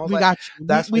Michael Jordan. I was got you.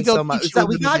 That's we go so much.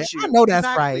 We got you. I know that's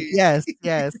right. Yes.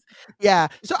 Yeah.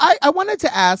 So I wanted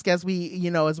to ask, as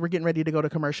we're getting ready to go to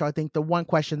commercial, I think the one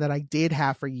question that I did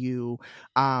have for you,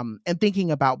 and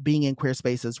thinking about being in queer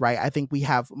spaces, right? I think we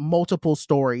have multiple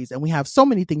stories and we have so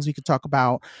many things we could talk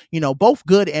about, you know, both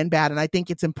good and bad. And I think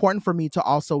it's important for me to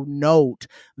also note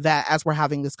that as we're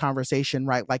having this conversation,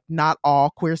 right, like, not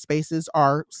all queer spaces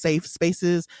are safe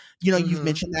spaces. You know, you've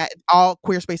mentioned that all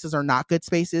queer spaces are not good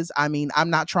spaces. I mean,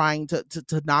 I'm not trying to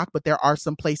knock, but there are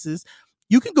some places,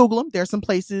 you can Google them. There's some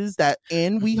places that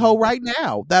in WeHo right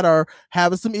now that are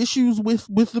having some issues with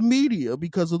the media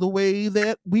because of the way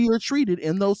that we are treated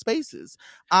in those spaces.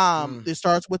 It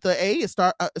starts with the A. It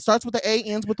starts with the A,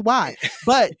 ends with the Y.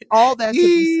 But all that to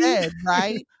be said,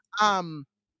 right?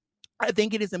 I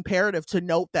think it is imperative to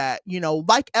note that, you know,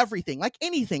 like everything, like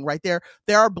anything, right, there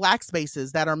are black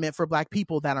spaces that are meant for black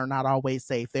people that are not always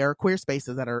safe. There are queer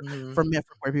spaces that are meant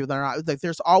for queer people that are not. Like,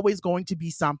 there's always going to be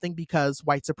something, because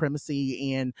white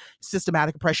supremacy and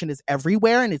systematic oppression is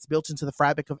everywhere, and it's built into the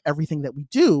fabric of everything that we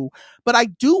do. But I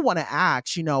do want to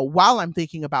ask, you know, while I'm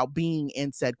thinking about being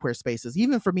in said queer spaces,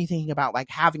 even for me thinking about like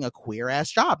having a queer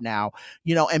ass job now,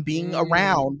 you know, and being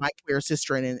around my queer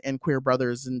sister and queer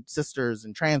brothers and sisters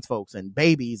and trans folks, adults and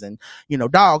babies and, you know,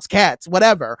 dogs, cats,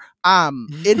 whatever.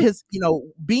 It has, you know,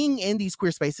 being in these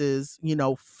queer spaces, you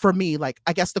know, for me, like,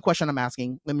 I guess the question I'm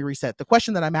asking, let me reset. The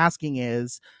question that I'm asking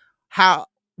is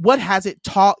what has it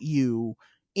taught you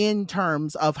in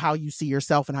terms of how you see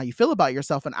yourself and how you feel about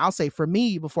yourself? And I'll say for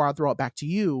me, before I throw it back to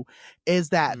you, is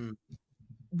that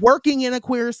working in a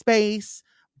queer space,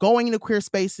 going into queer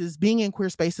spaces, being in queer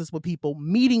spaces with people,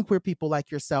 meeting queer people like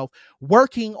yourself,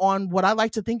 working on what I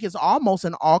like to think is almost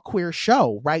an all queer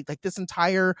show, right? Like this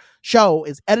entire show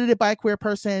is edited by a queer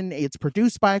person. It's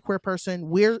produced by a queer person.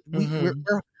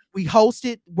 We host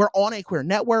it. We're on a queer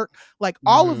network. Like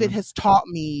all of it has taught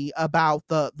me about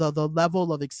the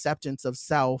level of acceptance of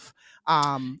self,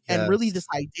 and really this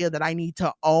idea that I need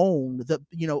to own the,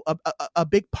 you know, a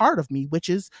big part of me, which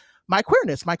is my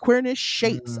queerness. My queerness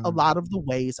shapes a lot of the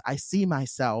ways I see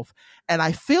myself. And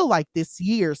I feel like this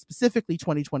year, specifically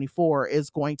 2024, is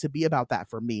going to be about that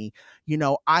for me. You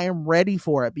know, I am ready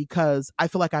for it because I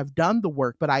feel like I've done the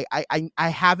work, but I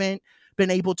haven't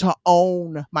been able to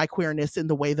own my queerness in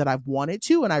the way that I've wanted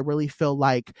to. And I really feel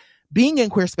like being in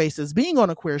queer spaces, being on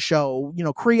a queer show, you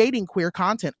know, creating queer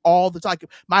content all the time.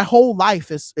 My whole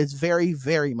life is very,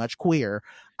 very much queer.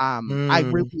 I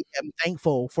really am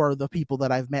thankful for the people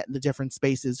that I've met in the different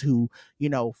spaces who, you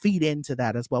know, feed into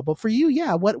that as well. But for you,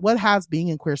 yeah, what has being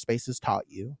in queer spaces taught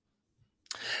you?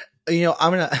 You know,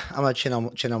 I'm gonna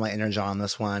channel my inner John on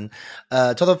this one.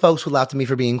 To the folks who laughed at me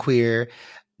for being queer,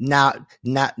 now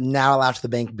I laugh to the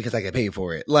bank because I get paid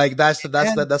for it. Like that's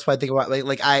what I think about.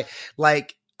 I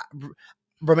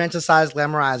romanticize,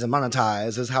 glamorize, and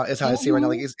monetize is how I see it right now.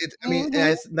 Like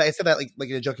I said that like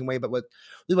in a joking way, but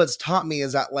what's taught me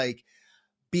is that like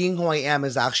being who I am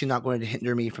is actually not going to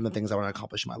hinder me from the things I want to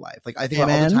accomplish in my life. Like I think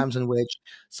about all the times in which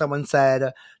someone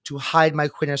said to hide my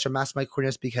queerness or mask my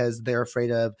queerness because they're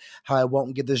afraid of how I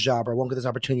won't get this job or won't get this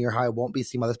opportunity or how I won't be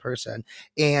seen by this person.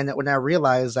 And when I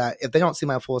realized that if they don't see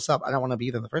my full self, I don't want to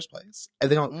be there in the first place. If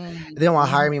they don't want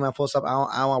to hire me in my full self, I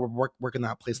don't want to work in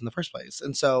that place in the first place.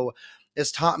 And so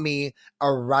it's taught me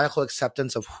a radical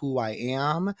acceptance of who I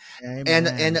am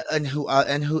and who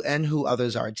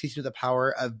others are. It teaches me the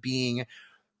power of being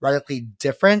radically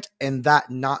different, and that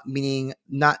not being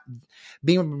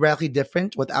radically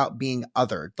different without being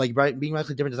othered. Like being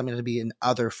radically different doesn't mean to be an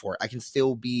other for it. I can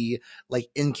still be like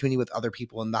in community with other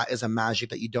people, and that is a magic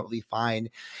that you don't really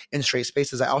find in straight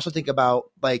spaces. I also think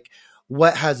about like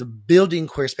what has building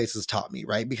queer spaces taught me,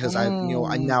 right? Because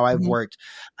I've worked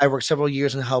several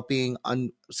years in helping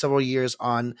on several years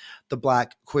on the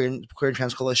Black Queer and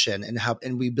Trans Coalition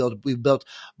and we built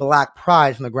Black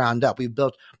Pride from the ground up. We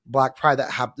built Black Pride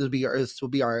that will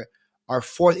be our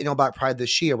fourth annual Black Pride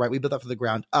this year, right? We built that from the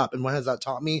ground up. And what has that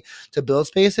taught me to build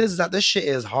spaces is that this shit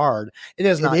is hard. It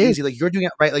is not easy. Like you're doing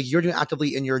it, right? Like you're doing it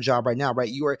actively in your job right now,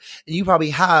 right? You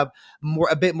probably have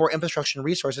a bit more infrastructure and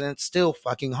resources, and it's still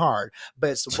fucking hard,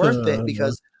 but it's worth it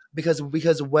because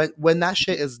when that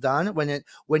shit is done,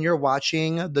 when you're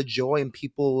watching the joy in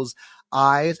people's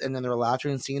eyes and then their laughter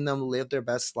and seeing them live their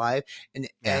best life in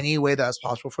any way that's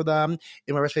possible for them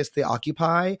in whatever space they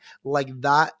occupy, like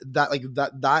that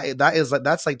is like,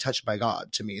 that's like touched by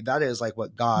God to me. That is like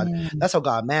what God, that's how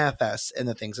God manifests in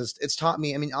the things. It's taught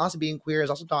me, I mean, also being queer has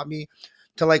also taught me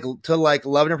to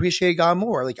love and appreciate God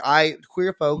more. Like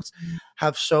queer folks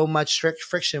have so much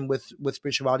friction with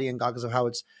spirituality and God because of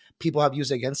how people have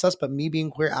used it against us. But me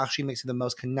being queer actually makes me the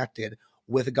most connected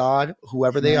with God,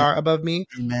 whoever they are above me.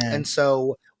 And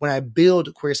so when I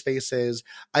build queer spaces,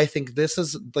 I think this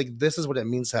is what it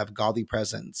means to have godly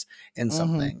presence in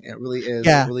something. It really is.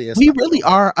 Yeah. It really is. We really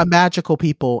are a magical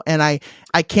people. And I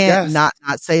can't not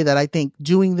say that. I think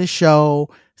doing this show,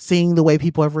 seeing the way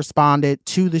people have responded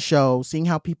to the show, seeing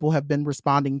how people have been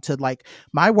responding to like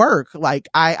my work. Like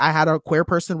I had a queer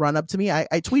person run up to me. I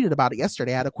tweeted about it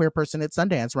yesterday. I had a queer person at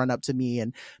Sundance run up to me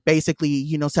and basically,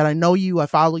 you know, said, I know you, I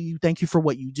follow you. Thank you for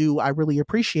what you do. I really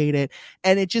appreciate it.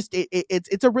 And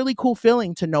it's a really cool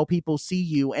feeling to know people see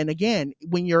you. And again,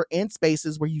 when you're in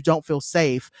spaces where you don't feel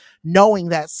safe, knowing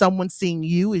that someone's seeing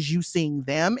you is you seeing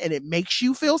them and it makes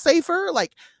you feel safer.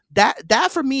 Like,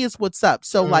 that for me is what's up.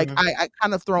 So like I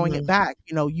kind of throwing it back,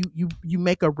 you know, you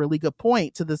make a really good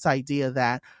point to this idea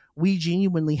that we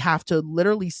genuinely have to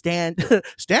literally stand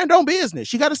on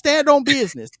business. You got to stand on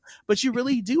business, but you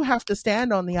really do have to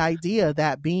stand on the idea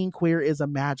that being queer is a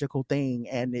magical thing.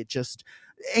 And it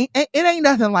ain't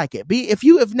nothing like it. If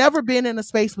you have never been in a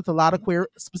space with a lot of queer,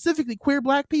 specifically queer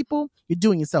Black people, you're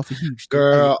doing yourself a huge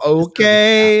girl.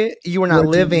 Okay. You are not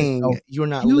living. You are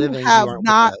not living. You have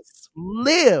not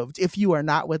lived if you are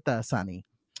not with us, honey.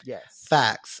 Yes.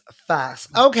 Facts.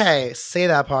 Okay. Say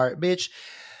that part, bitch.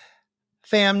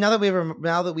 Fam, now that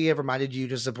we have reminded you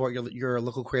to support your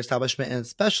local queer establishment, and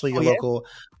especially your local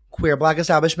queer Black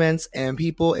establishments and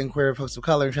people and queer folks of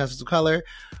color and trans folks of color,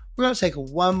 we're going to take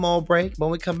one more break.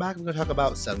 When we come back, we're going to talk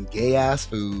about some gay ass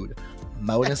food.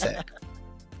 Mo in a sec.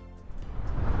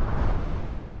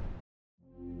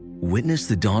 Witness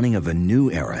the dawning of a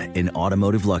new era in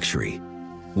automotive luxury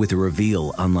with a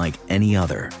reveal unlike any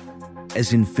other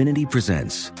as Infiniti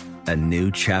presents a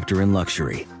new chapter in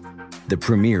luxury, the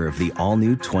premiere of the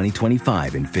all-new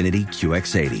 2025 Infiniti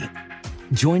QX80.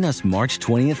 Join us March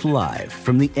 20th live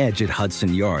from the Edge at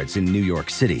Hudson Yards in New York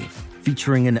City,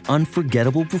 featuring an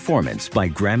unforgettable performance by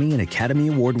Grammy and Academy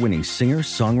Award-winning singer,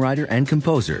 songwriter, and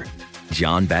composer,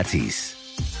 Jon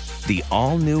Batiste. The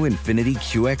all-new Infiniti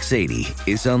QX80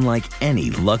 is unlike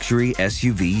any luxury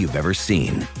SUV you've ever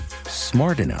seen.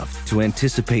 Smart enough to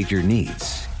anticipate your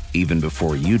needs, even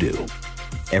before you do.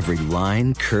 Every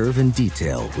line, curve, and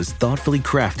detail was thoughtfully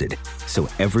crafted, so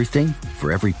everything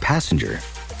for every passenger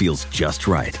feels just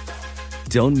right.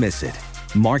 Don't miss it.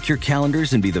 Mark your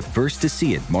calendars and be the first to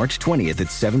see it March 20th at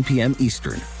 7 p.m.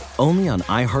 Eastern, only on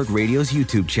iHeartRadio's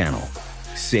YouTube channel.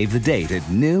 Save the date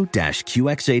at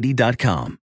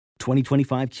new-QX80.com.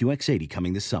 2025 QX80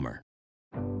 coming this summer.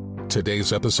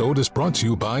 Today's episode is brought to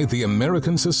you by the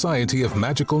American Society of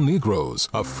Magical Negroes,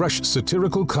 a fresh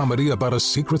satirical comedy about a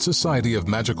secret society of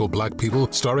magical black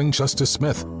people starring Justice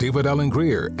Smith, David Allen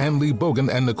Greer, Ann Lee Bogan,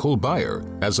 and Nicole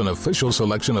Byer. As an official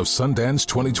selection of Sundance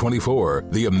 2024,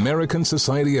 the American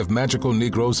Society of Magical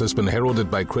Negroes has been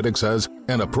heralded by critics as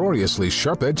an uproariously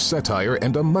sharp-edged satire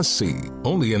and a must-see.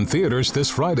 Only in theaters this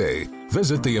Friday.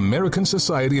 Visit the American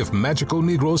Society of Magical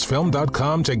Negroes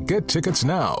Film.com to get tickets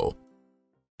now.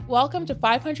 Welcome to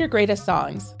 500 Greatest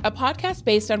Songs, a podcast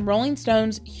based on Rolling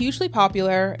Stone's hugely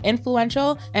popular,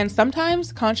 influential, and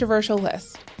sometimes controversial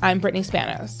list. I'm Brittany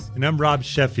Spanos. And I'm Rob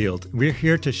Sheffield. We're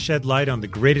here to shed light on the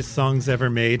greatest songs ever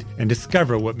made and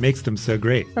discover what makes them so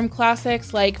great. From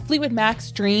classics like Fleetwood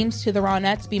Mac's Dreams to the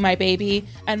Ronettes' Be My Baby,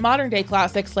 and modern-day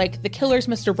classics like The Killer's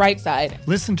Mr. Brightside.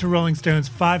 Listen to Rolling Stone's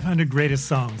 500 Greatest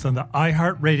Songs on the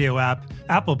iHeartRadio app,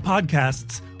 Apple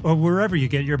Podcasts, or wherever you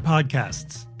get your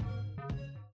podcasts.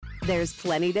 There's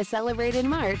plenty to celebrate in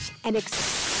March and National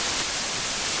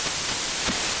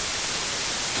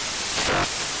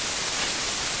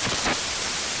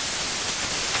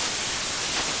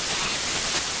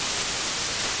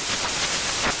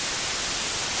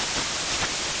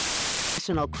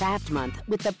Craft Month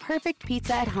with the perfect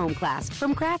pizza at home class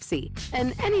from Craftsy.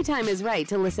 And anytime is right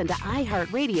to listen to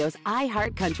iHeartRadio's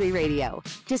iHeart Country Radio.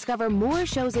 Discover more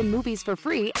shows and movies for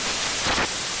free.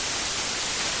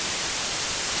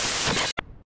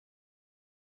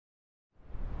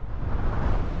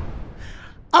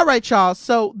 All right, y'all.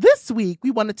 So this week, we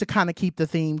wanted to kind of keep the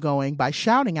theme going by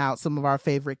shouting out some of our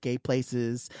favorite gay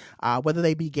places, whether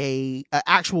they be gay,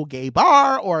 actual gay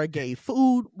bar or a gay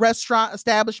food restaurant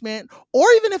establishment, or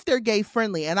even if they're gay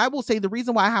friendly. And I will say the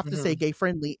reason why I have to say gay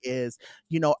friendly is,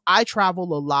 you know, I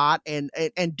travel a lot and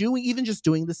doing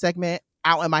the segment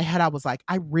out in my head, I was like,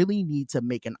 I really need to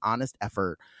make an honest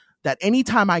effort that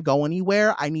anytime I go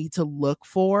anywhere, I need to look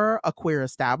for a queer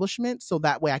establishment so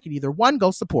that way I can either one,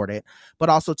 go support it, but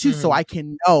also two, so I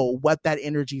can know what that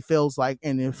energy feels like.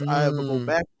 And if I ever go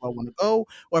back, I want to go,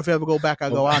 or if I ever go back, I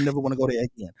never want to go there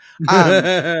again.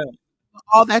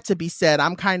 All that to be said,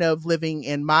 I'm kind of living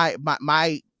in my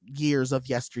years of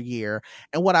yesteryear.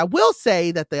 And what I will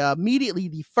say that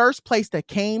the first place that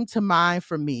came to mind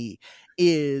for me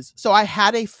is, so I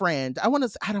had a friend.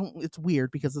 It's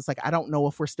weird because it's like, I don't know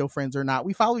if we're still friends or not.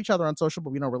 We follow each other on social, but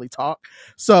we don't really talk.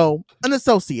 So an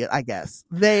associate, I guess.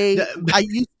 They were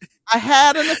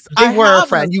a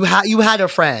friend. You had a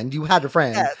friend.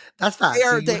 Yes, that's fine.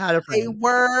 You had a friend.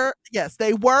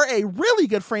 They were a really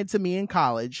good friend to me in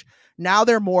college. Now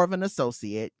they're more of an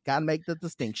associate. Gotta make the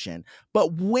distinction.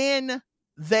 But when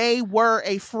they were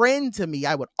a friend to me,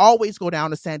 I would always go down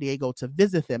to San Diego to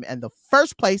visit them. And the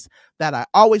first place that I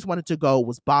always wanted to go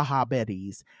was Baja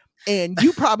Betty's. And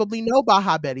you probably know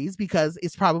Baja Betty's because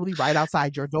it's probably right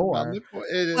outside your door.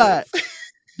 But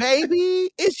baby,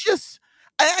 it's just,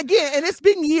 again, and it's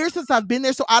been years since I've been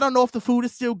there, so I don't know if the food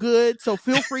is still good. So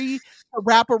feel free to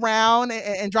wrap around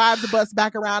and drive the bus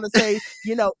back around and say,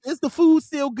 you know, is the food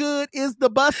still good? Is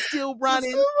the bus still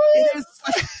running? It is.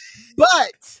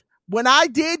 But when I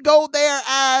did go there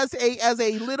as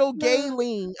a little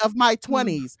gayling of my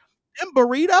 20s, them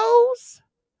burritos,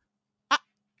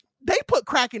 they put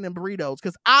crack in them burritos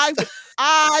because I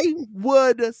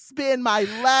would spend my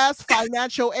last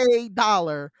financial aid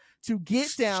dollar to get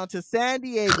down to San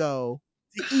Diego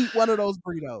to eat one of those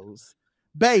burritos.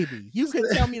 Baby, you can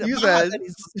tell me the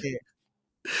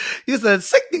You said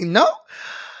sickening, no?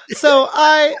 So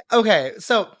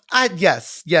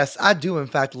yes, I do in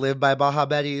fact live by Baja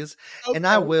Betty's, and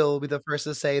I will be the first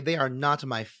to say they are not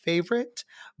my favorite,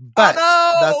 but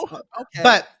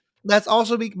that's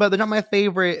also but they're not my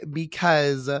favorite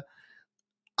because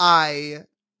I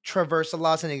traverse a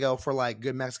lot of San Diego for like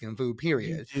good Mexican food,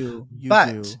 period. You do.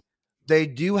 Do. They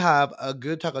do have a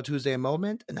good Taco Tuesday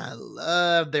moment, and I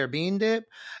love their bean dip,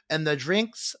 and the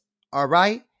drinks are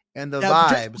right, and the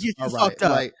vibes are right.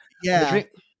 Like,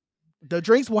 the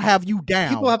drinks will have you down.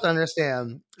 People have to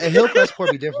understand a Hillcrest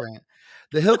pour be different.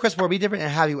 The Hillcrest pour be different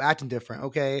and have you acting different.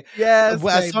 Okay. Yes.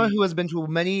 As someone who has been to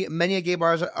many gay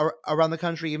bars around the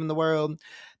country, even the world,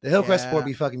 the Hillcrest pour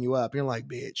be fucking you up. You're like,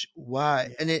 bitch,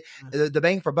 why? And the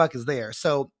bang for buck is there.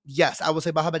 So yes, I would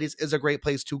say Baja Betty's is a great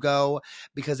place to go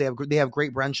because they have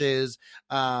great brunches.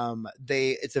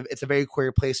 It's a very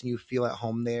queer place and you feel at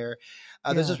home there.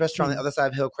 There's this restaurant on the other side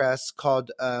of Hillcrest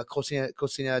called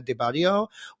Cocina de Barrio,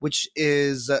 which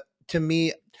is to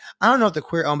me, I don't know if they're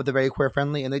queer owned, but they're very queer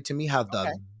friendly, and they to me have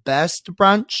the best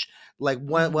brunch, like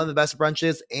one of the best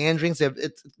brunches and drinks.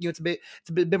 It's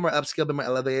a bit more upscale, a bit more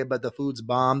elevated, but the food's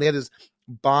bomb. They have this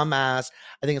bomb ass,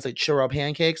 I think it's like churro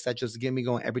pancakes that just get me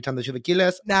going every time they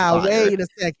chilaquiles. Now wait a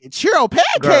second, churro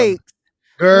pancakes.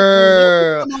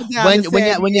 Girl,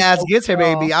 when your ass gets here,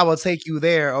 baby, I will take you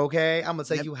there. Okay, I'm gonna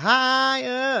take you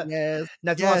higher. Yes.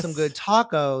 Now, if you want some good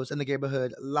tacos in the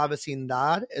neighborhood, La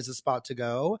Vecindad is a spot to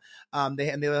go. They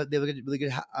have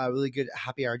really good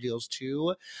happy hour deals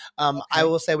too. I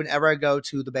will say whenever I go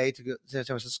to the Bay to San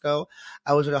Francisco,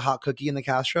 I always go to Hot Cookie in the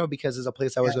Castro because it's a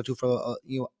place I always go to for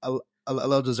a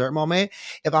little dessert moment.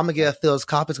 If I'm gonna get a Phil's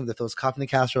coffee, it's gonna be the Phil's coffee in the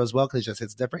Castro as well because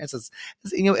it's different. It's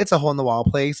a hole in the wall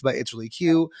place, but it's really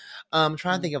cute. I'm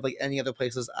trying to think of like any other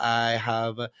places I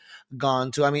have gone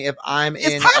to. I mean, if I'm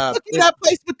in that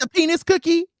place with the penis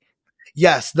cookie.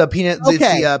 Yes, the penis. Okay.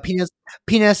 It's the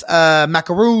penis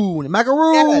macaroon.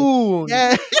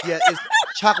 Yeah. Yeah, it's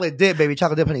chocolate dip, baby.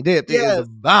 Chocolate dip, honey dip. It is a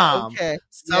bomb. Okay.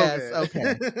 So good.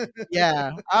 Okay.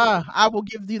 Yeah. I will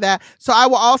give you that. So I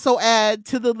will also add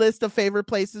to the list of favorite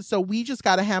places. So we just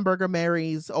got a Hamburger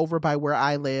Mary's over by where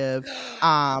I live.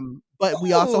 But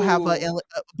we also have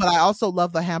but I also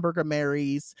love the Hamburger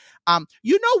Mary's.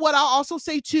 You know what I'll also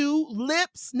say too?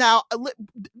 Lips. Now,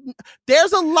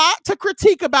 there's a lot to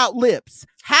critique about Lips.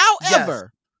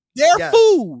 However, their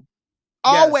food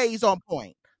always on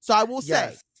point. So I will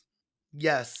say,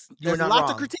 yes, there's a lot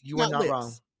to critique. You are not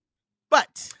wrong.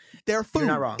 But their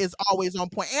food is always on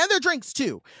point, and their drinks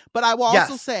too. But I will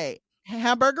also say,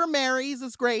 Hamburger Mary's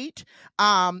is great.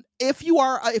 If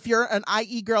you're an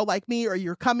IE girl like me, or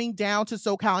you're coming down to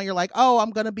SoCal and you're like, oh, I'm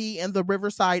gonna be in the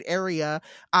Riverside area,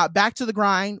 Back to the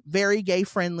Grind, very gay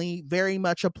friendly, very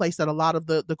much a place that a lot of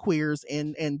the queers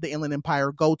in the Inland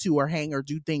Empire go to or hang or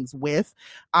do things with,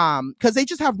 because they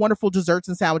just have wonderful desserts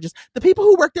and sandwiches. The people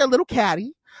who work there are a little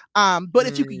catty, but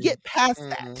if you could get past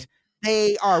that,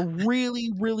 they are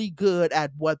really, really good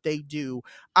at what they do.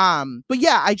 But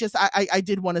yeah, I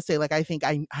did want to say, like, I think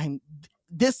I'm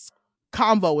this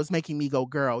convo is making me go,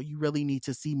 girl, you really need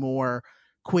to see more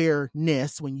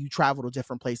queerness when you travel to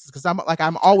different places. Cause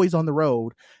I'm always on the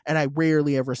road and I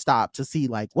rarely ever stop to see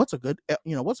like, what's a good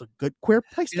queer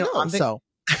place to go.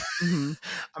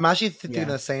 I'm actually thinking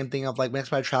the same thing of like next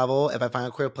time I travel, if I find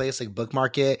a queer place, like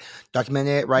bookmark it, document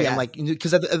it, right? I'm like,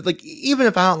 because like even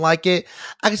if I don't like it,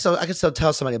 I can still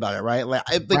tell somebody about it, right? Like,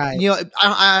 I don't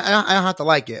have to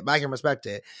like it, but I can respect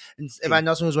it. And if I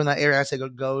know someone who's in that area, I say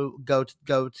go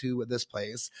to this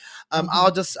place.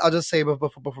 I'll just say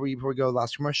before we go to the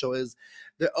last commercial is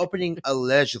they're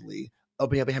allegedly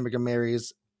opening up a Hamburger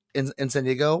Mary's in San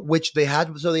Diego, which they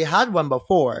had one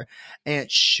before and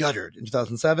it shuttered in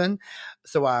 2007.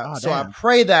 So I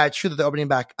pray that true that they're opening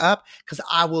back up because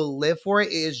I will live for it.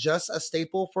 It is just a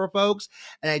staple for folks,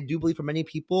 and I do believe for many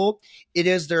people it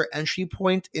is their entry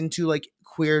point into like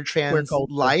queer trans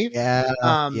life.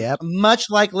 Much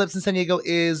like Lips in San Diego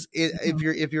is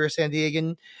if you're a San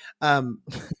Diegan,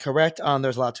 correct.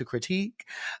 There's a lot to critique,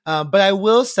 but I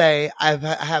will say I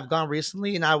have gone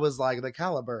recently and I was like, the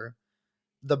caliber.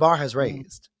 The bar has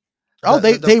raised.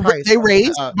 They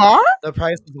raised bar? The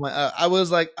price went up. I was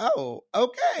like, oh,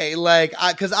 okay. Like,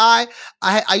 because I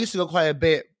used to go quite a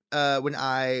bit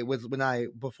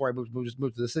before I moved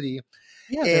to the city.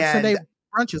 Yeah, and Sunday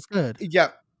brunch is good. Yeah,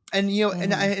 and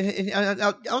and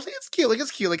I'll say it's cute. Like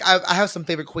it's cute. Like I have some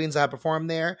favorite queens that have performed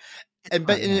there,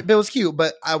 but it was cute.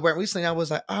 But I went recently. And I was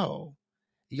like, oh,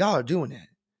 y'all are doing it.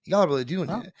 Y'all are really doing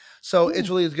it. So it's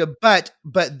really good. But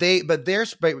they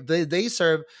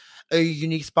serve a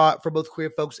unique spot for both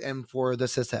queer folks and for the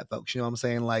cishet folks. You know what I'm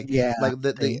saying? Like, Yeah, like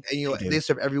they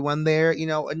serve everyone there. You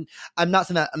know, and I'm not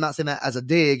saying that as a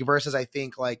dig. Versus, I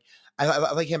think like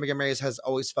I think Hamburger Mary's has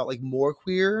always felt like more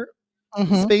queer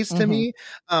space to me.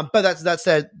 But that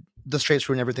said, the straights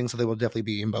ruin everything, so they will definitely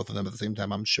be in both of them at the same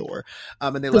time, I'm sure.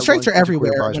 And they the straights are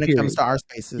everywhere when it comes to our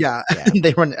spaces. Yeah.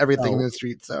 They run everything in the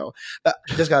street. So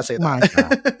just gotta say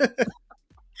that.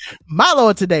 My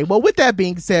Lord today. Well, with that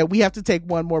being said, we have to take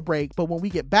one more break. But when we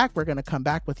get back, we're going to come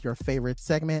back with your favorite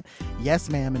segment.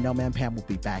 Yes, ma'am, and no, ma'am, Pam will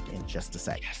be back in just a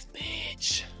second. Yes,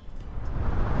 bitch.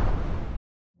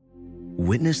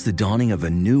 Witness the dawning of a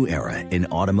new era in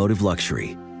automotive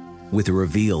luxury with a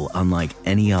reveal unlike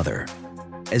any other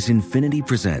as Infiniti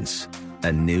presents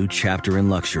a new chapter in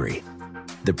luxury,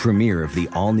 the premiere of the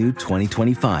all-new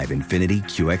 2025 Infiniti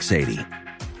QX80.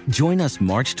 Join us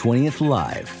March 20th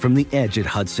live from the Edge at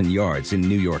Hudson Yards in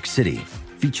New York City,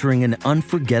 featuring an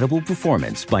unforgettable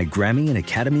performance by Grammy and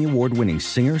Academy Award-winning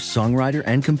singer, songwriter,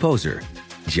 and composer,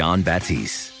 Jon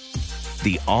Batiste.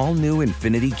 The all-new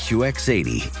Infiniti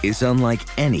QX80 is unlike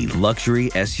any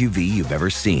luxury SUV you've ever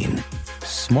seen.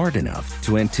 Smart enough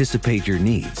to anticipate your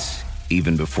needs,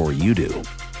 even before you do.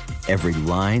 Every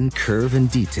line, curve,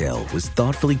 and detail was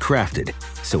thoughtfully crafted,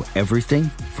 so everything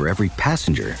for every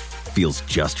passenger feels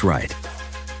just right.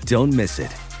 Don't miss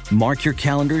it. Mark your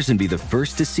calendars and be the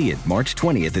first to see it March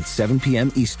 20th at 7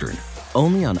 p.m. Eastern,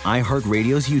 only on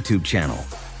iHeartRadio's YouTube channel.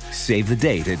 Save the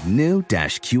date at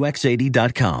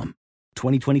new-QX80.com.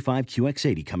 2025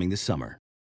 QX80 coming this summer.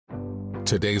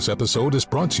 Today's episode is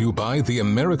brought to you by the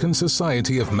American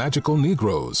Society of Magical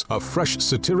Negroes, a fresh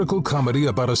satirical comedy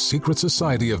about a secret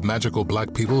society of magical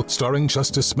black people starring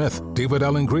Justice Smith, David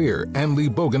Alan Grier, Ann Lee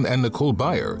Bogan, and Nicole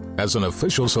Byer. As an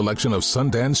official selection of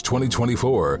Sundance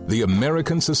 2024, the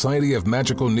American Society of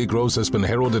Magical Negroes has been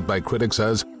heralded by critics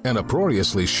as an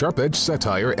uproariously sharp-edged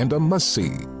satire and a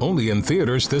must-see. Only in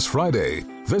theaters this Friday.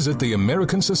 Visit the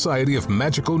American Society of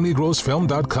Magical Negroes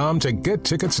Film.com to get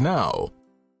tickets now.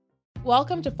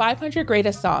 Welcome to 500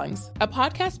 Greatest Songs, a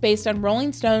podcast based on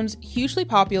Rolling Stone's hugely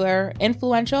popular,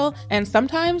 influential, and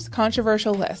sometimes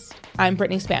controversial list. I'm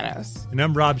Brittany Spanos. And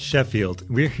I'm Rob Sheffield.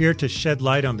 We're here to shed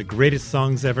light on the greatest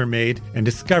songs ever made and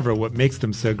discover what makes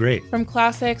them so great. From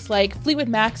classics like Fleetwood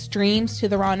Mac's Dreams to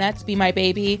the Ronettes' Be My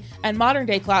Baby, and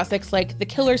modern-day classics like The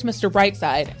Killers' Mr.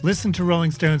 Brightside. Listen to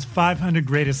Rolling Stone's 500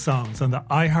 Greatest Songs on the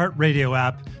iHeartRadio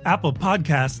app, Apple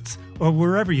Podcasts, or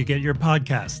wherever you get your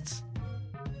podcasts.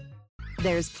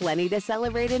 There's plenty to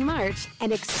celebrate in March and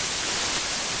National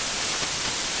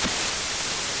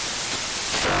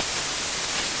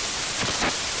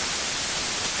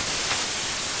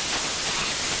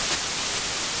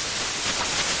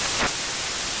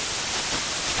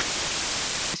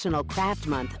Craft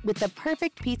Month with the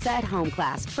perfect pizza at home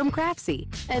class from Craftsy.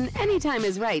 And anytime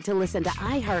is right to listen to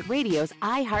iHeartRadio's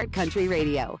iHeart Country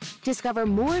Radio. Discover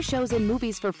more shows and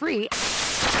movies for free.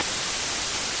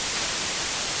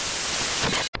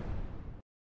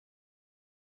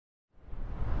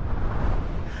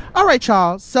 All right,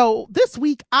 y'all. So this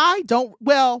week so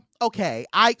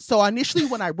initially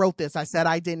when I wrote this, I said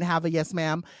I didn't have a yes,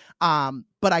 ma'am.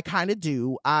 But I kind of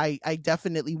do. I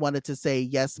definitely wanted to say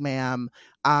yes, ma'am,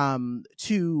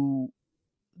 to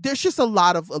there's just a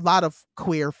lot of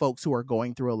queer folks who are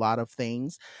going through a lot of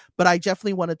things, but I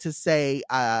definitely wanted to say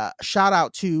shout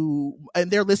out to, and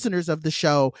they're listeners of the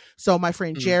show. So my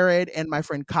friend Jared and my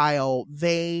friend Kyle,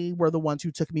 they were the ones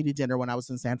who took me to dinner when I was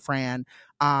in San Fran.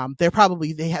 They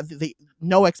have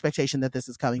no expectation that this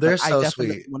is coming. They're but so I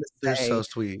definitely sweet. They're so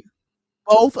sweet.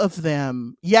 Both of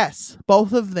them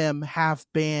have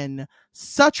been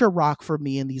such a rock for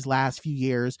me in these last few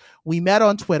years. We met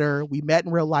on Twitter. We met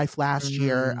in real life last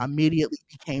year, immediately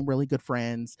became really good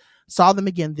friends, saw them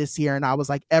again this year. And I was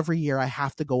like, every year I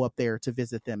have to go up there to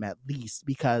visit them at least,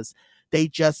 because they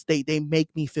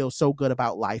make me feel so good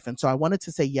about life. And so I wanted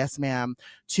to say yes, ma'am,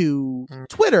 to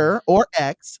Twitter or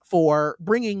X for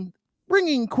bringing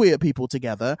queer people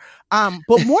together.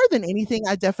 But more than anything,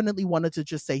 I definitely wanted to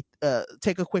just say,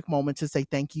 take a quick moment to say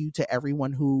thank you to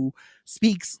everyone who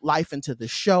speaks life into the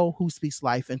show, who speaks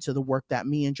life into the work that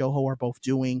me and Joho are both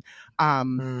doing.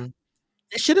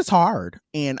 This shit is hard.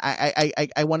 And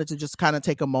I wanted to just kind of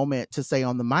take a moment to say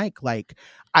on the mic, like,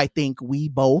 I think we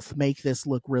both make this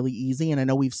look really easy. And I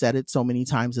know we've said it so many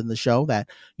times in the show that,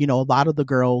 a lot of the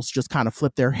girls just kind of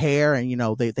flip their hair and,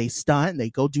 they stunt and they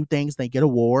go do things, they get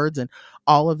awards and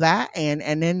all of that.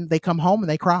 And then they come home and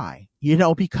they cry,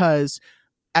 because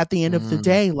at the end of the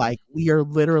day, like, we are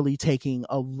literally taking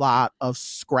a lot of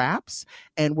scraps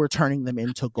and we're turning them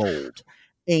into gold.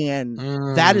 And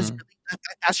that's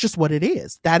just what it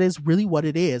is. That is really what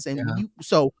it is. And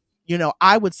so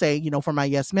I would say, for my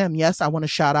yes ma'am, yes, I want to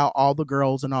shout out all the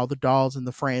girls and all the dolls and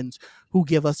the friends who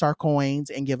give us our coins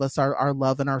and give us our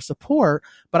love and our support.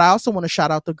 But I also want to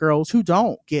shout out the girls who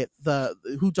don't get the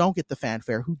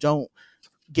fanfare, who don't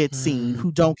get seen,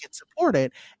 who don't get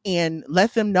supported, and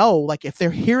let them know, like, if they're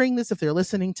hearing this, if they're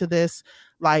listening to this,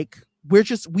 like,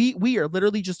 we are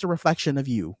literally just a reflection of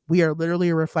you. We are literally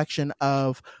a reflection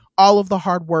of all of the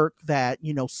hard work that,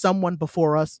 someone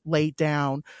before us laid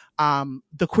down,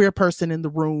 the queer person in the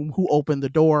room who opened the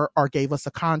door or gave us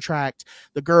a contract,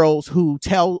 the girls who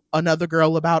tell another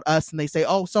girl about us and they say,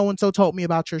 oh, so-and-so told me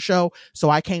about your show,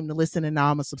 so I came to listen and now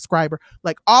I'm a subscriber.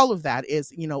 Like, all of that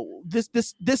is,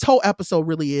 this whole episode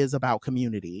really is about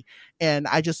community. And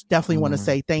I just definitely want to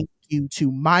say thank you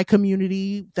to my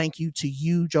community. Thank you to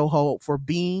you, Joho, for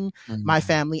being my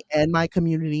family and my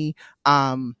community.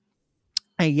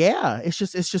 And yeah, it's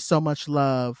just so much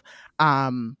love.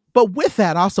 But with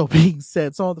that also being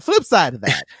said, so on the flip side of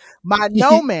that, my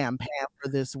no ma'am Pam for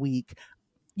this week,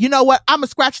 you know what? I'm gonna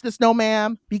scratch this no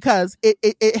ma'am because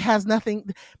it has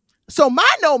nothing. So my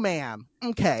no ma'am,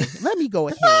 okay, let me go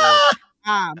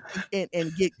ahead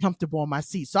and get comfortable on my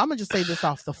seat. So I'm gonna just say this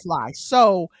off the fly.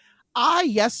 So I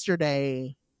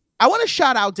want to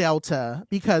shout out Delta,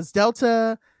 because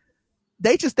Delta,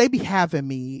 they be having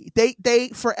me. They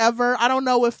forever. I don't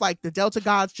know if like the Delta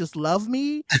gods just love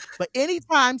me, but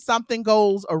anytime something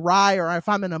goes awry or if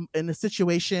I'm in a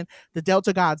situation, the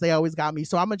Delta gods, they always got me.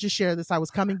 So I'm gonna just share this. I was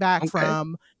coming back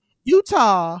from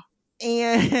Utah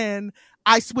and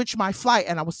I switched my flight,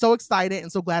 and I was so excited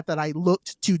and so glad that I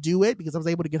looked to do it, because I was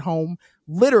able to get home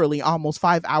literally almost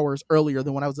 5 hours earlier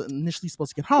than when I was initially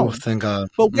supposed to get home. Oh, thank God.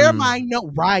 But where my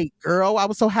right, girl, I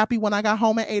was so happy when I got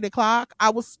home at 8:00.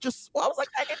 I was like,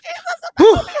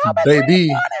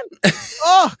 baby.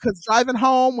 Oh, because driving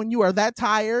home when you are that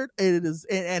tired, it is,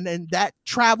 and that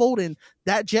traveled and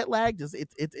that jet lagged is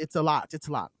it's a lot. It's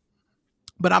a lot.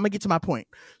 But I'm gonna get to my point.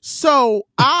 So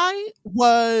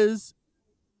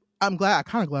I'm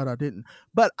kind of glad I didn't,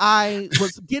 but I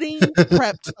was getting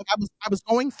prepped. Like I was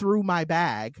going through my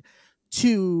bag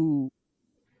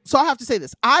so I have to say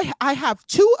this. I have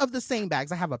two of the same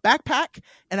bags. I have a backpack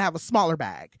and I have a smaller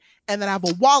bag. And then I have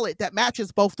a wallet that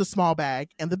matches both the small bag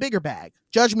and the bigger bag.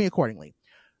 Judge me accordingly.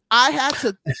 I had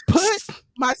to put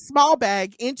my small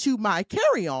bag into my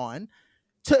carry-on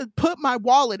to put my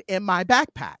wallet in my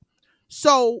backpack.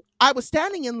 So I was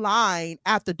standing in line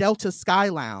at the Delta Sky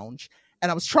Lounge, and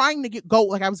I was trying to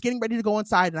I was getting ready to go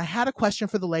inside, and I had a question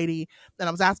for the lady, and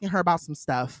I was asking her about some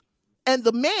stuff. And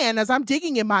the man, as I'm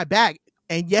digging in my bag,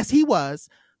 and yes, he was,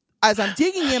 as I'm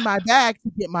digging in my bag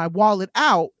to get my wallet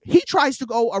out, he tries to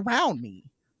go around me.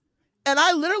 And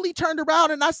I literally turned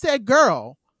around and I said,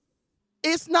 girl,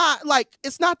 it's not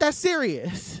that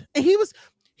serious. And he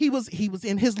was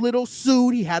in his little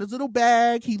suit. He had his little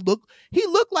bag. He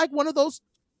looked like one of those,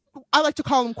 I like to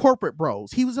call them corporate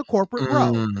bros. He was a corporate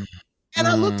bro. And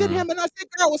I looked at him and I said,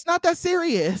 girl, it's not that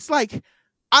serious. Like,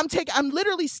 I'm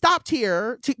literally stopped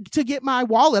here to get my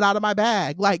wallet out of my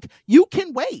bag. Like, you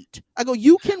can wait. I go,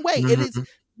 you can wait. It is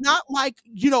not like,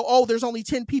 there's only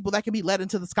 10 people that can be let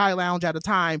into the Sky Lounge at a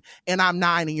time and I'm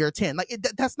 9 and you're 10. Like,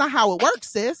 that's not how it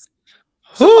works, sis.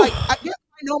 So like, I guess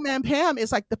my no man Pam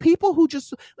is like the people who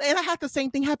just, and I had the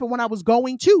same thing happen when I was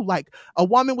going too. Like, a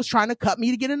woman was trying to cut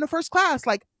me to get into first class.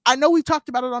 Like, I know we've talked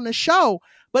about it on the show,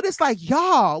 but it's like,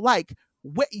 y'all got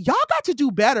to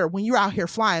do better when you're out here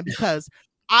flying, because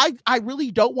I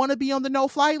really don't want to be on the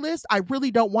no-fly list. I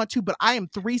really don't want to, but I am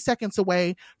 3 seconds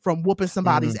away from whooping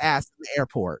somebody's ass in the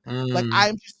airport. Like,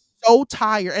 I'm just so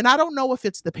tired. And I don't know if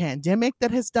it's the pandemic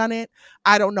that has done it.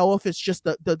 I don't know if it's just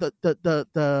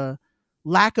the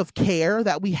lack of care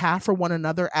that we have for one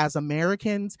another as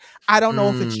Americans. I don't know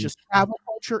if it's just travel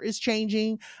culture is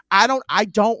changing. I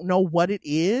don't know what it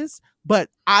is, but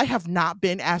I have not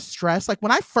been as stressed. Like,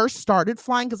 when I first started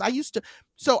flying, because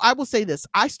so I will say this,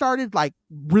 I started like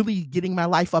really getting my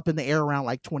life up in the air around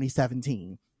like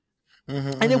 2017.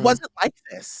 And it wasn't like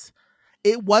this.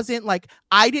 It wasn't like,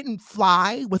 I didn't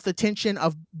fly with the tension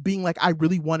of being like, I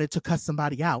really wanted to cuss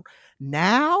somebody out.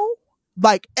 Now,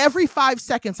 like, every 5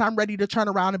 seconds, I'm ready to turn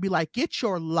around and be like, get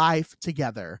your life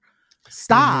together.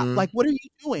 Stop. Like, what are you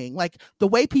doing? Like, the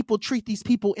way people treat these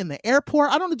people in the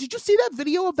airport. I don't know. Did you see that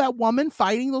video of that woman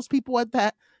fighting those people at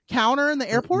that counter in the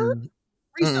airport?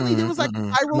 Recently, there was like a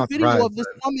viral video of this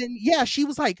woman. Yeah, she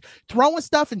was like throwing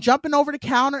stuff and jumping over the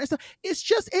counter and stuff.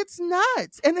 It's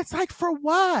nuts. And it's like, for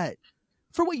what?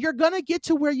 For what? You're going to get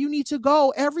to where you need to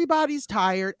go. Everybody's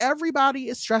tired. Everybody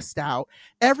is stressed out.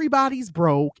 Everybody's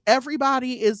broke.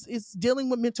 Everybody is dealing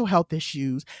with mental health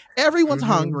issues. Everyone's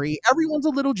hungry. Everyone's a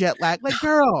little jet lagged. Like,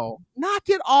 girl, knock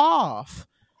it off.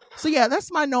 So yeah,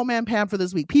 that's my no man Pam for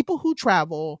this week. People who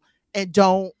travel and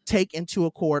don't take into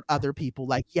account other people.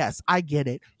 Like, yes, I get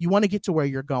it. You want to get to where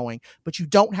you're going, but you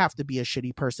don't have to be a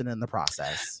shitty person in the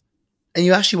process. And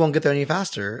you actually won't get there any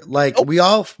faster. Like we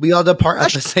all depart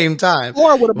at the same time.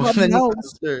 Or with a puppy nose.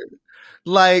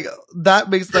 Like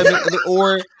that makes them,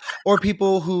 or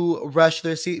people who rush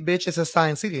their seat. Bitch, it's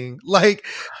assigned seating. Like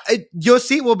your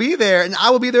seat will be there, and I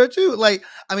will be there too. Like,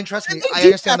 I mean, trust me, I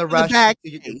understand the rush.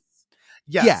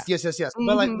 Yes. Mm-hmm.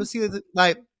 But like, let's see,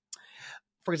 like,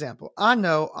 for example, I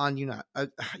know on you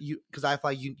because I fly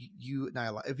you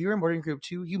Nyla. If you're in boarding group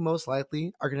 2, you most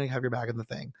likely are gonna have your bag in the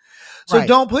thing. So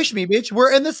don't push me, bitch.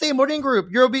 We're in the same boarding group.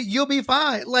 You'll be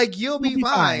fine. Like you'll be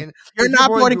fine. You're not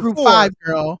boarding group 4,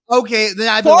 girl. Okay, then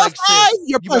I'd be 4 like, 5,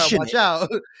 you're pushing. Watch out.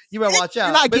 You better watch out.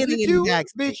 You're not but getting any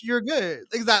bags, bitch. You're good.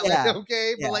 Exactly. Yeah.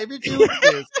 Okay, Yeah. but like if you're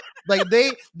 2, like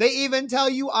they even tell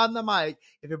you on the mic,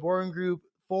 if you're boarding group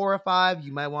 4 or 5,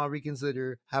 you might want to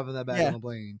reconsider having that bag on the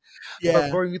plane. Yeah.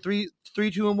 But boarding group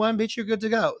 3, 2, and 1, bitch, you're good to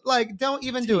go. Like, don't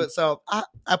even do it. So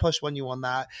I push you on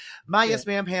that. My Yes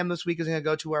Man Pam this week is going to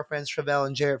go to our friends Travell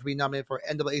and Jared for being nominated for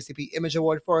NAACP Image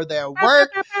Award for their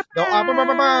work. So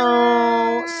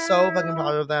fucking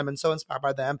proud of them and so inspired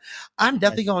by them. I'm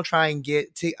definitely going to try and get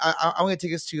I want to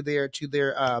take us to their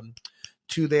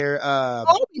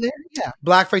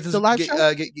Black Phrases. The live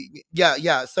show?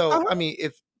 Yeah. So I mean,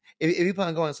 if you plan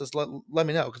on going, so let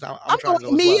me know because I'm trying to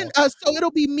go. So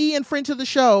it'll be me and friend to the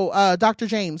show, Dr.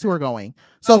 James, who are going.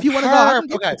 So if you want to go, I can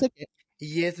get the ticket.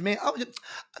 Yes, man. Oh,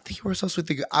 I think you were so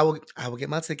sweet. I will get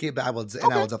my ticket, but I will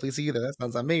definitely see you there. That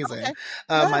sounds amazing. Okay.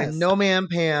 My No Man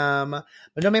Pam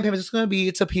is just going to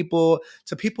be to people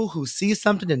who see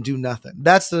something and do nothing.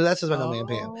 That's just my No Man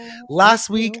Pam. Last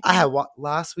week I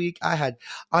had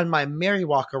on my merry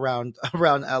walk around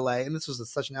LA, and this was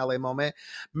such an LA moment.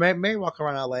 Merry walk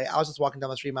around LA. I was just walking down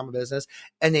the street, mind my business,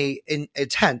 and a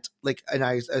tent, like, and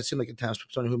I assume like a tent,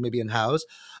 someone who may be in house.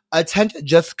 A tent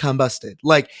just combusted.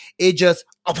 Like it just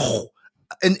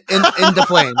in the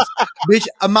flames. Bitch,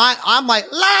 I'm like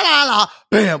la la la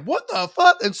bam, what the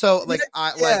fuck? And so like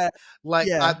I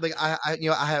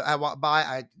walked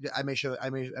by, I made sure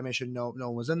no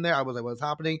one was in there. I was like, what's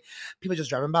happening? People just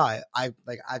driving by. I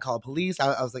called police.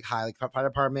 I was like, hi, like fire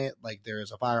department, like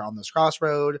there's a fire on this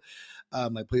crossroad.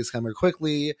 Like please come here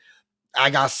quickly. I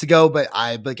got to go, but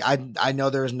I know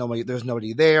there's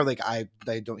nobody there. Like I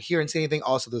don't hear and see anything.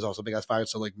 Also, there's also a big ass fire,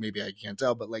 so like maybe I can't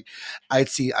tell, but like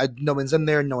no one's in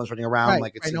there, no one's running around. Right,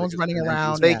 like it's no one's running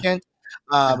around. It's vacant.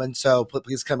 And so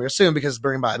please come here soon because it's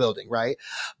burning by a building, right?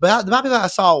 But the amount of people that I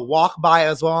saw walk by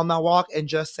as well on that walk and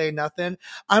just say nothing,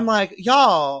 I'm like,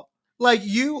 y'all. Like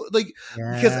you, like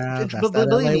because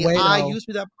believe me, I used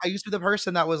to be the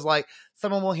person that was like,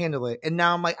 someone will handle it, and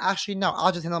now I'm like, actually no,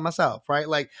 I'll just handle it myself, right?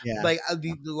 Like,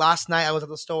 the last night I was at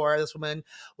the store, this woman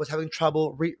was having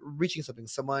trouble reaching something.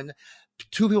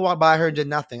 2 people walked by her and did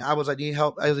nothing. I was like, need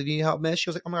help? I was like, need help, miss? She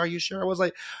was like, oh my God, are you sure? I was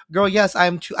like, girl, yes, I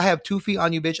have 2 feet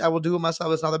on you, bitch. I will do it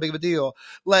myself. It's not that big of a deal.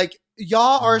 Like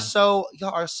y'all are so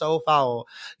foul.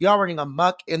 Y'all running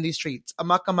amok in these streets,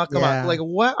 amok. Like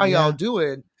what are y'all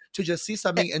doing? To just see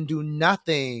something and do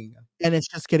nothing. And it's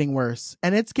just getting worse.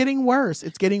 And it's getting worse.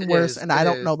 And I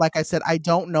don't know. Like I said, I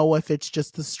don't know if it's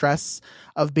just the stress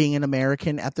of being an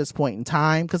American at this point in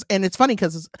time. And it's funny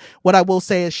because what I will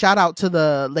say is shout out to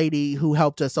the lady who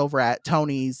helped us over at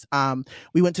Tony's.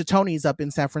 We went to Tony's up in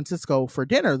San Francisco for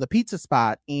dinner, the pizza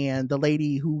spot. And the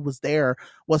lady who was there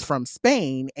was from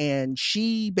Spain. And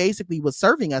she basically was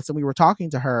serving us and we were talking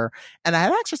to her. And I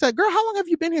had asked her, said, girl, how long have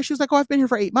you been here? She was like, oh, I've been here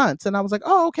for 8 months. And I was like,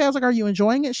 oh, okay. I was like, are you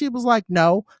enjoying it? She was like,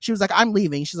 no. She was like, I'm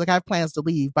leaving. She's like, I have plans to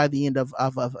leave by the end of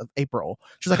April.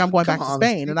 She's like, I'm going back to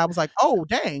Spain. And I was like, oh,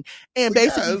 dang. And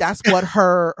basically that's what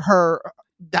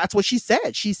that's what she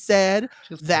said. She said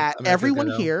that everyone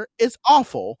here is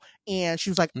awful. And she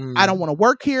was like, I don't want to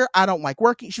work here. I don't like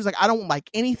working. She's like, I don't like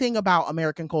anything about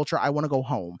American culture. I want to go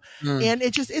home. And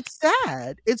it's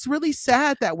sad. It's really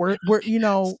sad that we're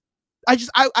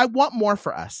I want more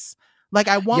for us. Like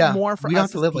I want more for us. We don't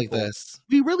have to live like this.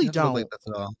 We really don't. Live like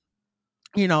this at all.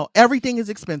 You know, everything is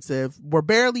expensive. We're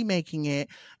barely making it.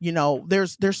 You know,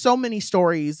 there's so many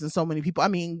stories and so many people. I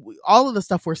mean, all of the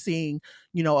stuff we're seeing,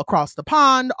 you know, across the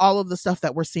pond, all of the stuff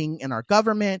that we're seeing in our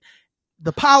government,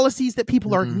 the policies that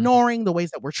people are ignoring, the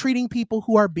ways that we're treating people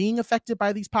who are being affected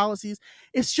by these policies.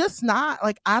 It's just not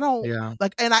like, I don't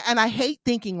like, and I hate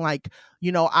thinking like,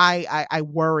 you know, I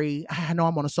worry. I know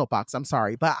I'm on a soapbox. I'm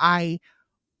sorry, but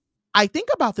I think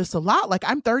about this a lot. Like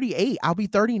I'm 38. I'll be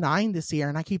 39 this year.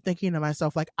 And I keep thinking to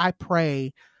myself, like, I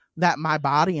pray that my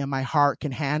body and my heart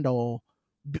can handle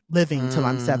living till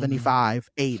I'm 75,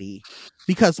 80.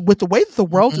 Because with the way that the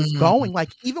world is going, like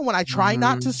even when I try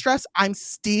not to stress, I'm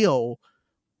still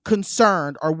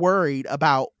concerned or worried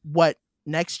about what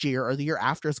next year or the year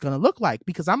after is going to look like.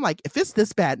 Because I'm like, if it's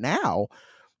this bad now,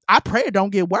 I pray it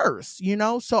don't get worse, you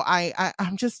know? So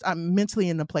I'm mentally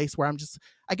in a place where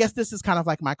I guess this is kind of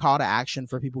like my call to action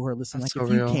for people who are listening. That's like,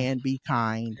 so if real. you can be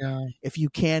kind, if you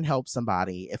can help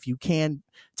somebody, if you can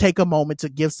take a moment to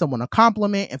give someone a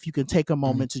compliment, if you can take a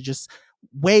moment to just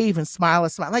wave and smile,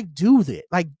 like do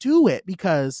it,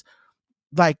 because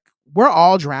like we're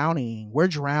all drowning. We're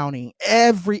drowning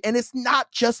and it's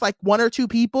not just like one or two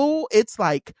people. It's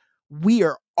like we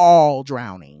are all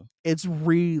drowning. It's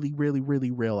really, really,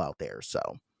 really real out there. So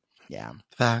yeah.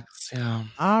 Facts. Yeah.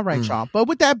 All right, y'all. But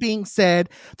with that being said,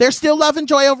 there's still love and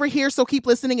joy over here. So keep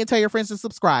listening and tell your friends to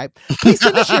subscribe. Please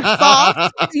send us your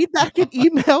thoughts, feedback, and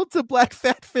email to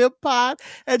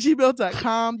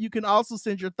blackfatfempod@gmail.com. You can also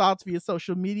send your thoughts via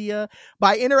social media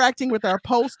by interacting with our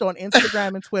post on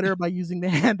Instagram and Twitter by using the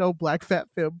handle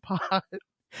blackfatfempod.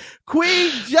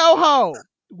 Queen Joho,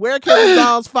 where can the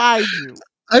dolls find you?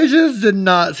 I just did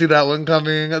not see that one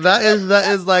coming. That is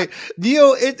like,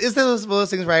 it's one of those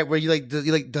things, right, where you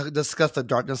discuss the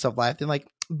darkness of life and like,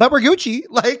 but we're Gucci,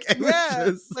 like,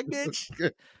 just, like, bitch,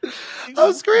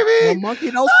 I'm screaming. Well,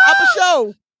 monkey don't stop a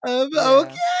show.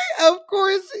 Okay, of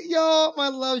course, y'all, my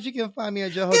loves. You can find me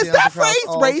at Joho. Is that phrase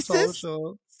racist?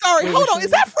 Social. Sorry, hold on.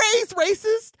 Is that phrase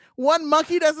racist? One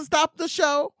monkey doesn't stop the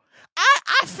show.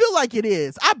 I feel like it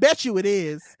is. I bet you it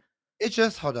is. It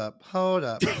just hold up. One,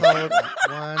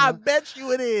 I bet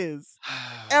you it is.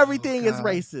 Everything is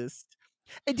racist.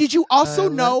 And did you also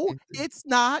know it's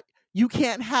not you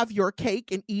can't have your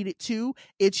cake and eat it too?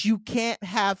 It's you can't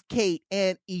have Kate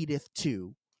and Edith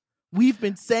too. We've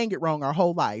been saying it wrong our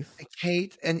whole life.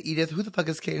 Kate and Edith. Who the fuck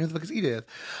is Kate and who the fuck is Edith?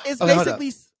 It's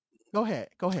basically. Go ahead.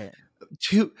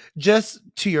 To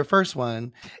your first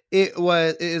one, it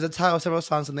is a title of several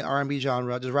songs in the R&B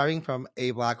genre, deriving from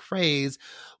a Black phrase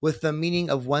with the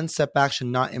meaning of one step back should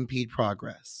not impede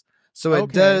progress. So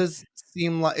it does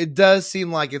seem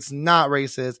like it's not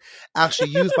racist. Actually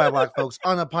used by Black folks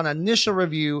upon initial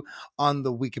review on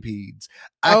the Wikipedias.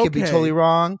 I could be totally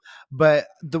wrong, but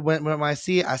when I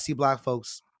see it, I see Black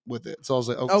folks with it. So I was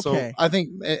like, okay. So I think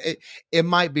it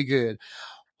might be good.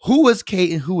 Who is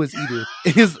Kate and who is Edith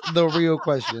is the real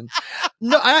question.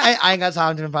 No, I ain't got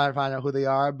time to find out who they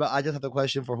are, but I just have the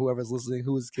question for whoever's listening: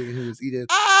 who is Kate and who is Edith?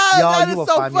 Y'all, that is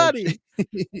so funny.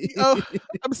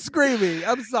 I'm screaming.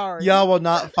 I'm sorry. Y'all will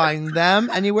not find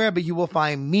them anywhere, but you will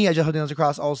find me at Joho Daniels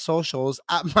across all socials,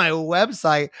 at my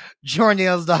website,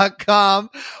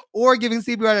 JordanDaniels.com, or giving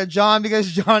CPR to John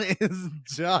because John is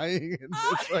dying in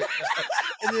this right now.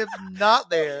 And if not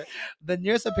there, the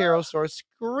nearest apparel store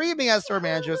screaming at store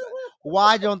managers,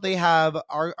 why don't they have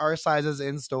our sizes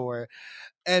in store?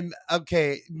 And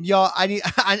okay, y'all, I need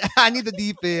the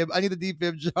defib. I need the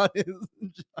defib. John is.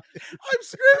 I'm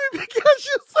screaming because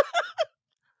you said,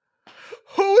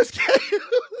 who is Kate?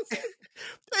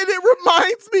 And it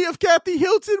reminds me of Kathy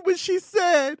Hilton when she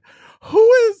said,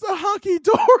 who is a hunky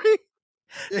dory?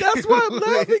 That's why I'm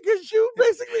laughing, because you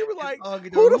basically were like,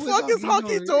 who the fuck is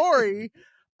hunky dory?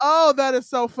 Oh, that is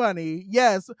so funny.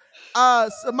 Yes.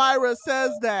 Samira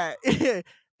says that.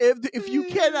 If you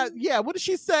cannot, what did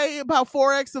she say about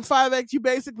 4X and 5X?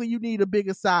 You need a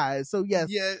bigger size. So yes,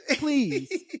 please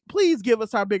give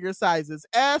us our bigger sizes.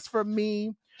 As for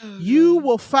me, you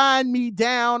will find me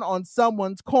down on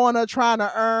someone's corner trying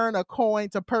to earn a coin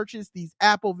to purchase these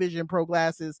Apple Vision Pro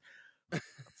glasses.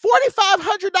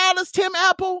 $4,500, Tim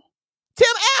Apple.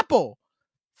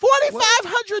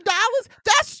 $4,500?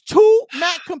 That's 2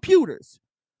 Mac computers.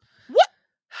 What?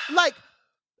 Like,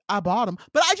 I bought them,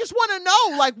 but I just want to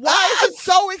know, like, why is it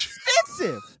so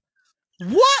expensive?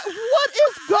 What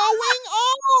is going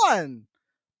on?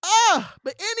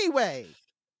 But anyway,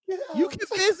 you can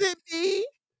visit me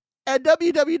at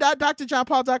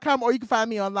www.drjohnpaul.com, or you can find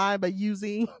me online by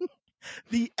using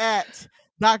the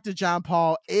 @Dr. John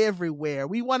Paul everywhere.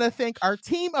 We want to thank our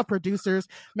team of producers,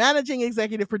 managing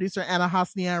executive producer Anna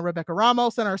Hosnia and Rebecca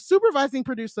Ramos, and our supervising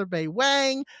producer Bei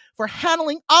Wang for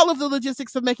handling all of the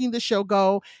logistics of making the show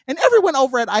go, and everyone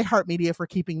over at iHeartMedia for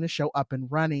keeping the show up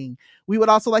and running. We would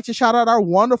also like to shout out our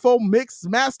wonderful mix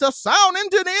master, sound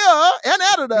engineer, and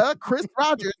editor, Chris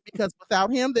Rogers, because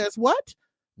without him, there's what?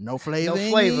 No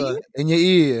flavor in your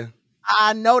ear.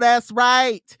 I know that's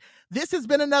right. This has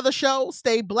been another show.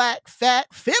 Stay black, fat,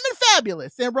 femme, and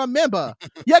fabulous. And remember,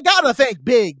 you gotta think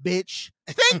big, bitch.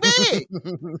 Think big.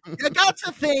 You got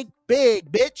to think big,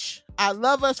 bitch. I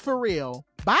love us for real.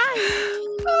 Bye.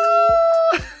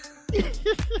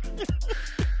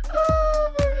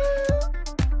 Oh my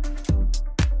God.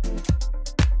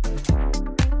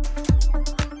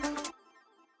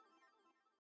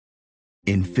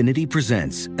 Infinity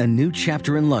presents a new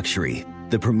chapter in luxury,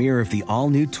 the premiere of the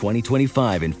all-new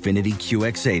 2025 Infinity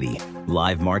QX80,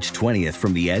 live March 20th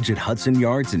from the Edge at Hudson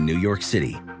Yards in New York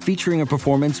City, featuring a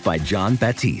performance by Jon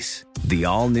Batiste. The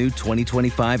all-new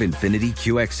 2025 Infinity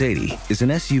QX80 is an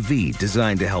SUV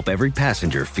designed to help every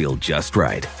passenger feel just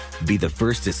right. Be the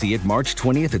first to see it March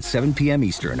 20th at 7 p.m.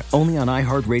 Eastern, only on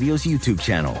iHeartRadio's YouTube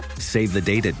channel. Save the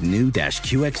date at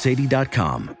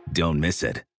new-QX80.com. Don't miss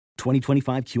it.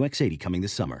 2025 QX80 coming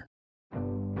this summer.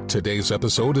 Today's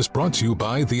episode is brought to you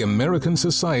by the American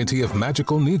Society of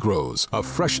Magical Negroes, a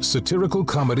fresh satirical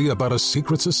comedy about a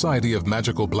secret society of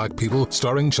magical black people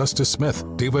starring Justice Smith,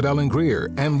 David Alan Grier,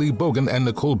 Ann Lee Bogan, and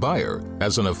Nicole Byer.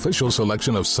 As an official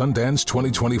selection of Sundance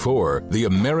 2024, the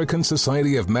American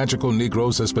Society of Magical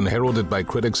Negroes has been heralded by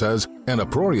critics as an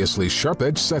uproariously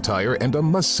sharp-edged satire and a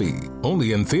must-see.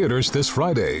 Only in theaters this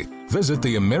Friday. Visit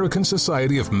the American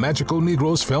Society of Magical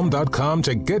Negroes Film.com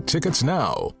to get tickets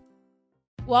now.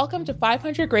 Welcome to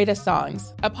 500 Greatest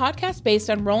Songs, a podcast based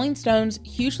on Rolling Stone's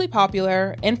hugely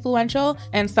popular, influential,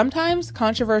 and sometimes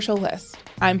controversial list.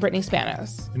 I'm Brittany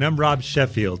Spanos. And I'm Rob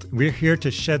Sheffield. We're here to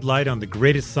shed light on the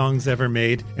greatest songs ever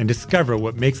made and discover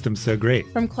what makes them so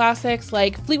great. From classics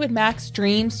like Fleetwood Mac's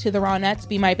Dreams to the Ronettes'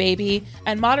 Be My Baby,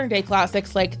 and modern-day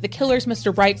classics like The Killer's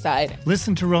Mr. Brightside.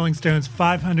 Listen to Rolling Stone's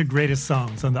 500 Greatest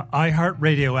Songs on the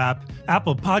iHeartRadio app,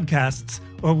 Apple Podcasts,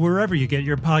 or wherever you get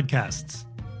your podcasts.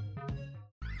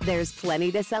 There's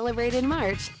plenty to celebrate in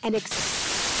March and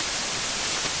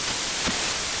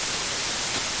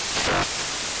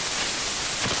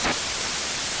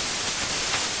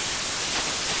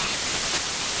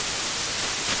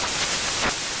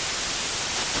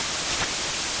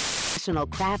National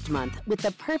Craft Month with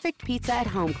the perfect pizza at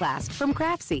home class from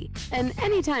Craftsy. And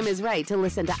anytime is right to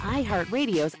listen to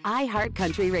iHeartRadio's iHeart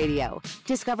Country Radio.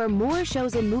 Discover more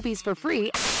shows and movies for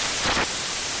free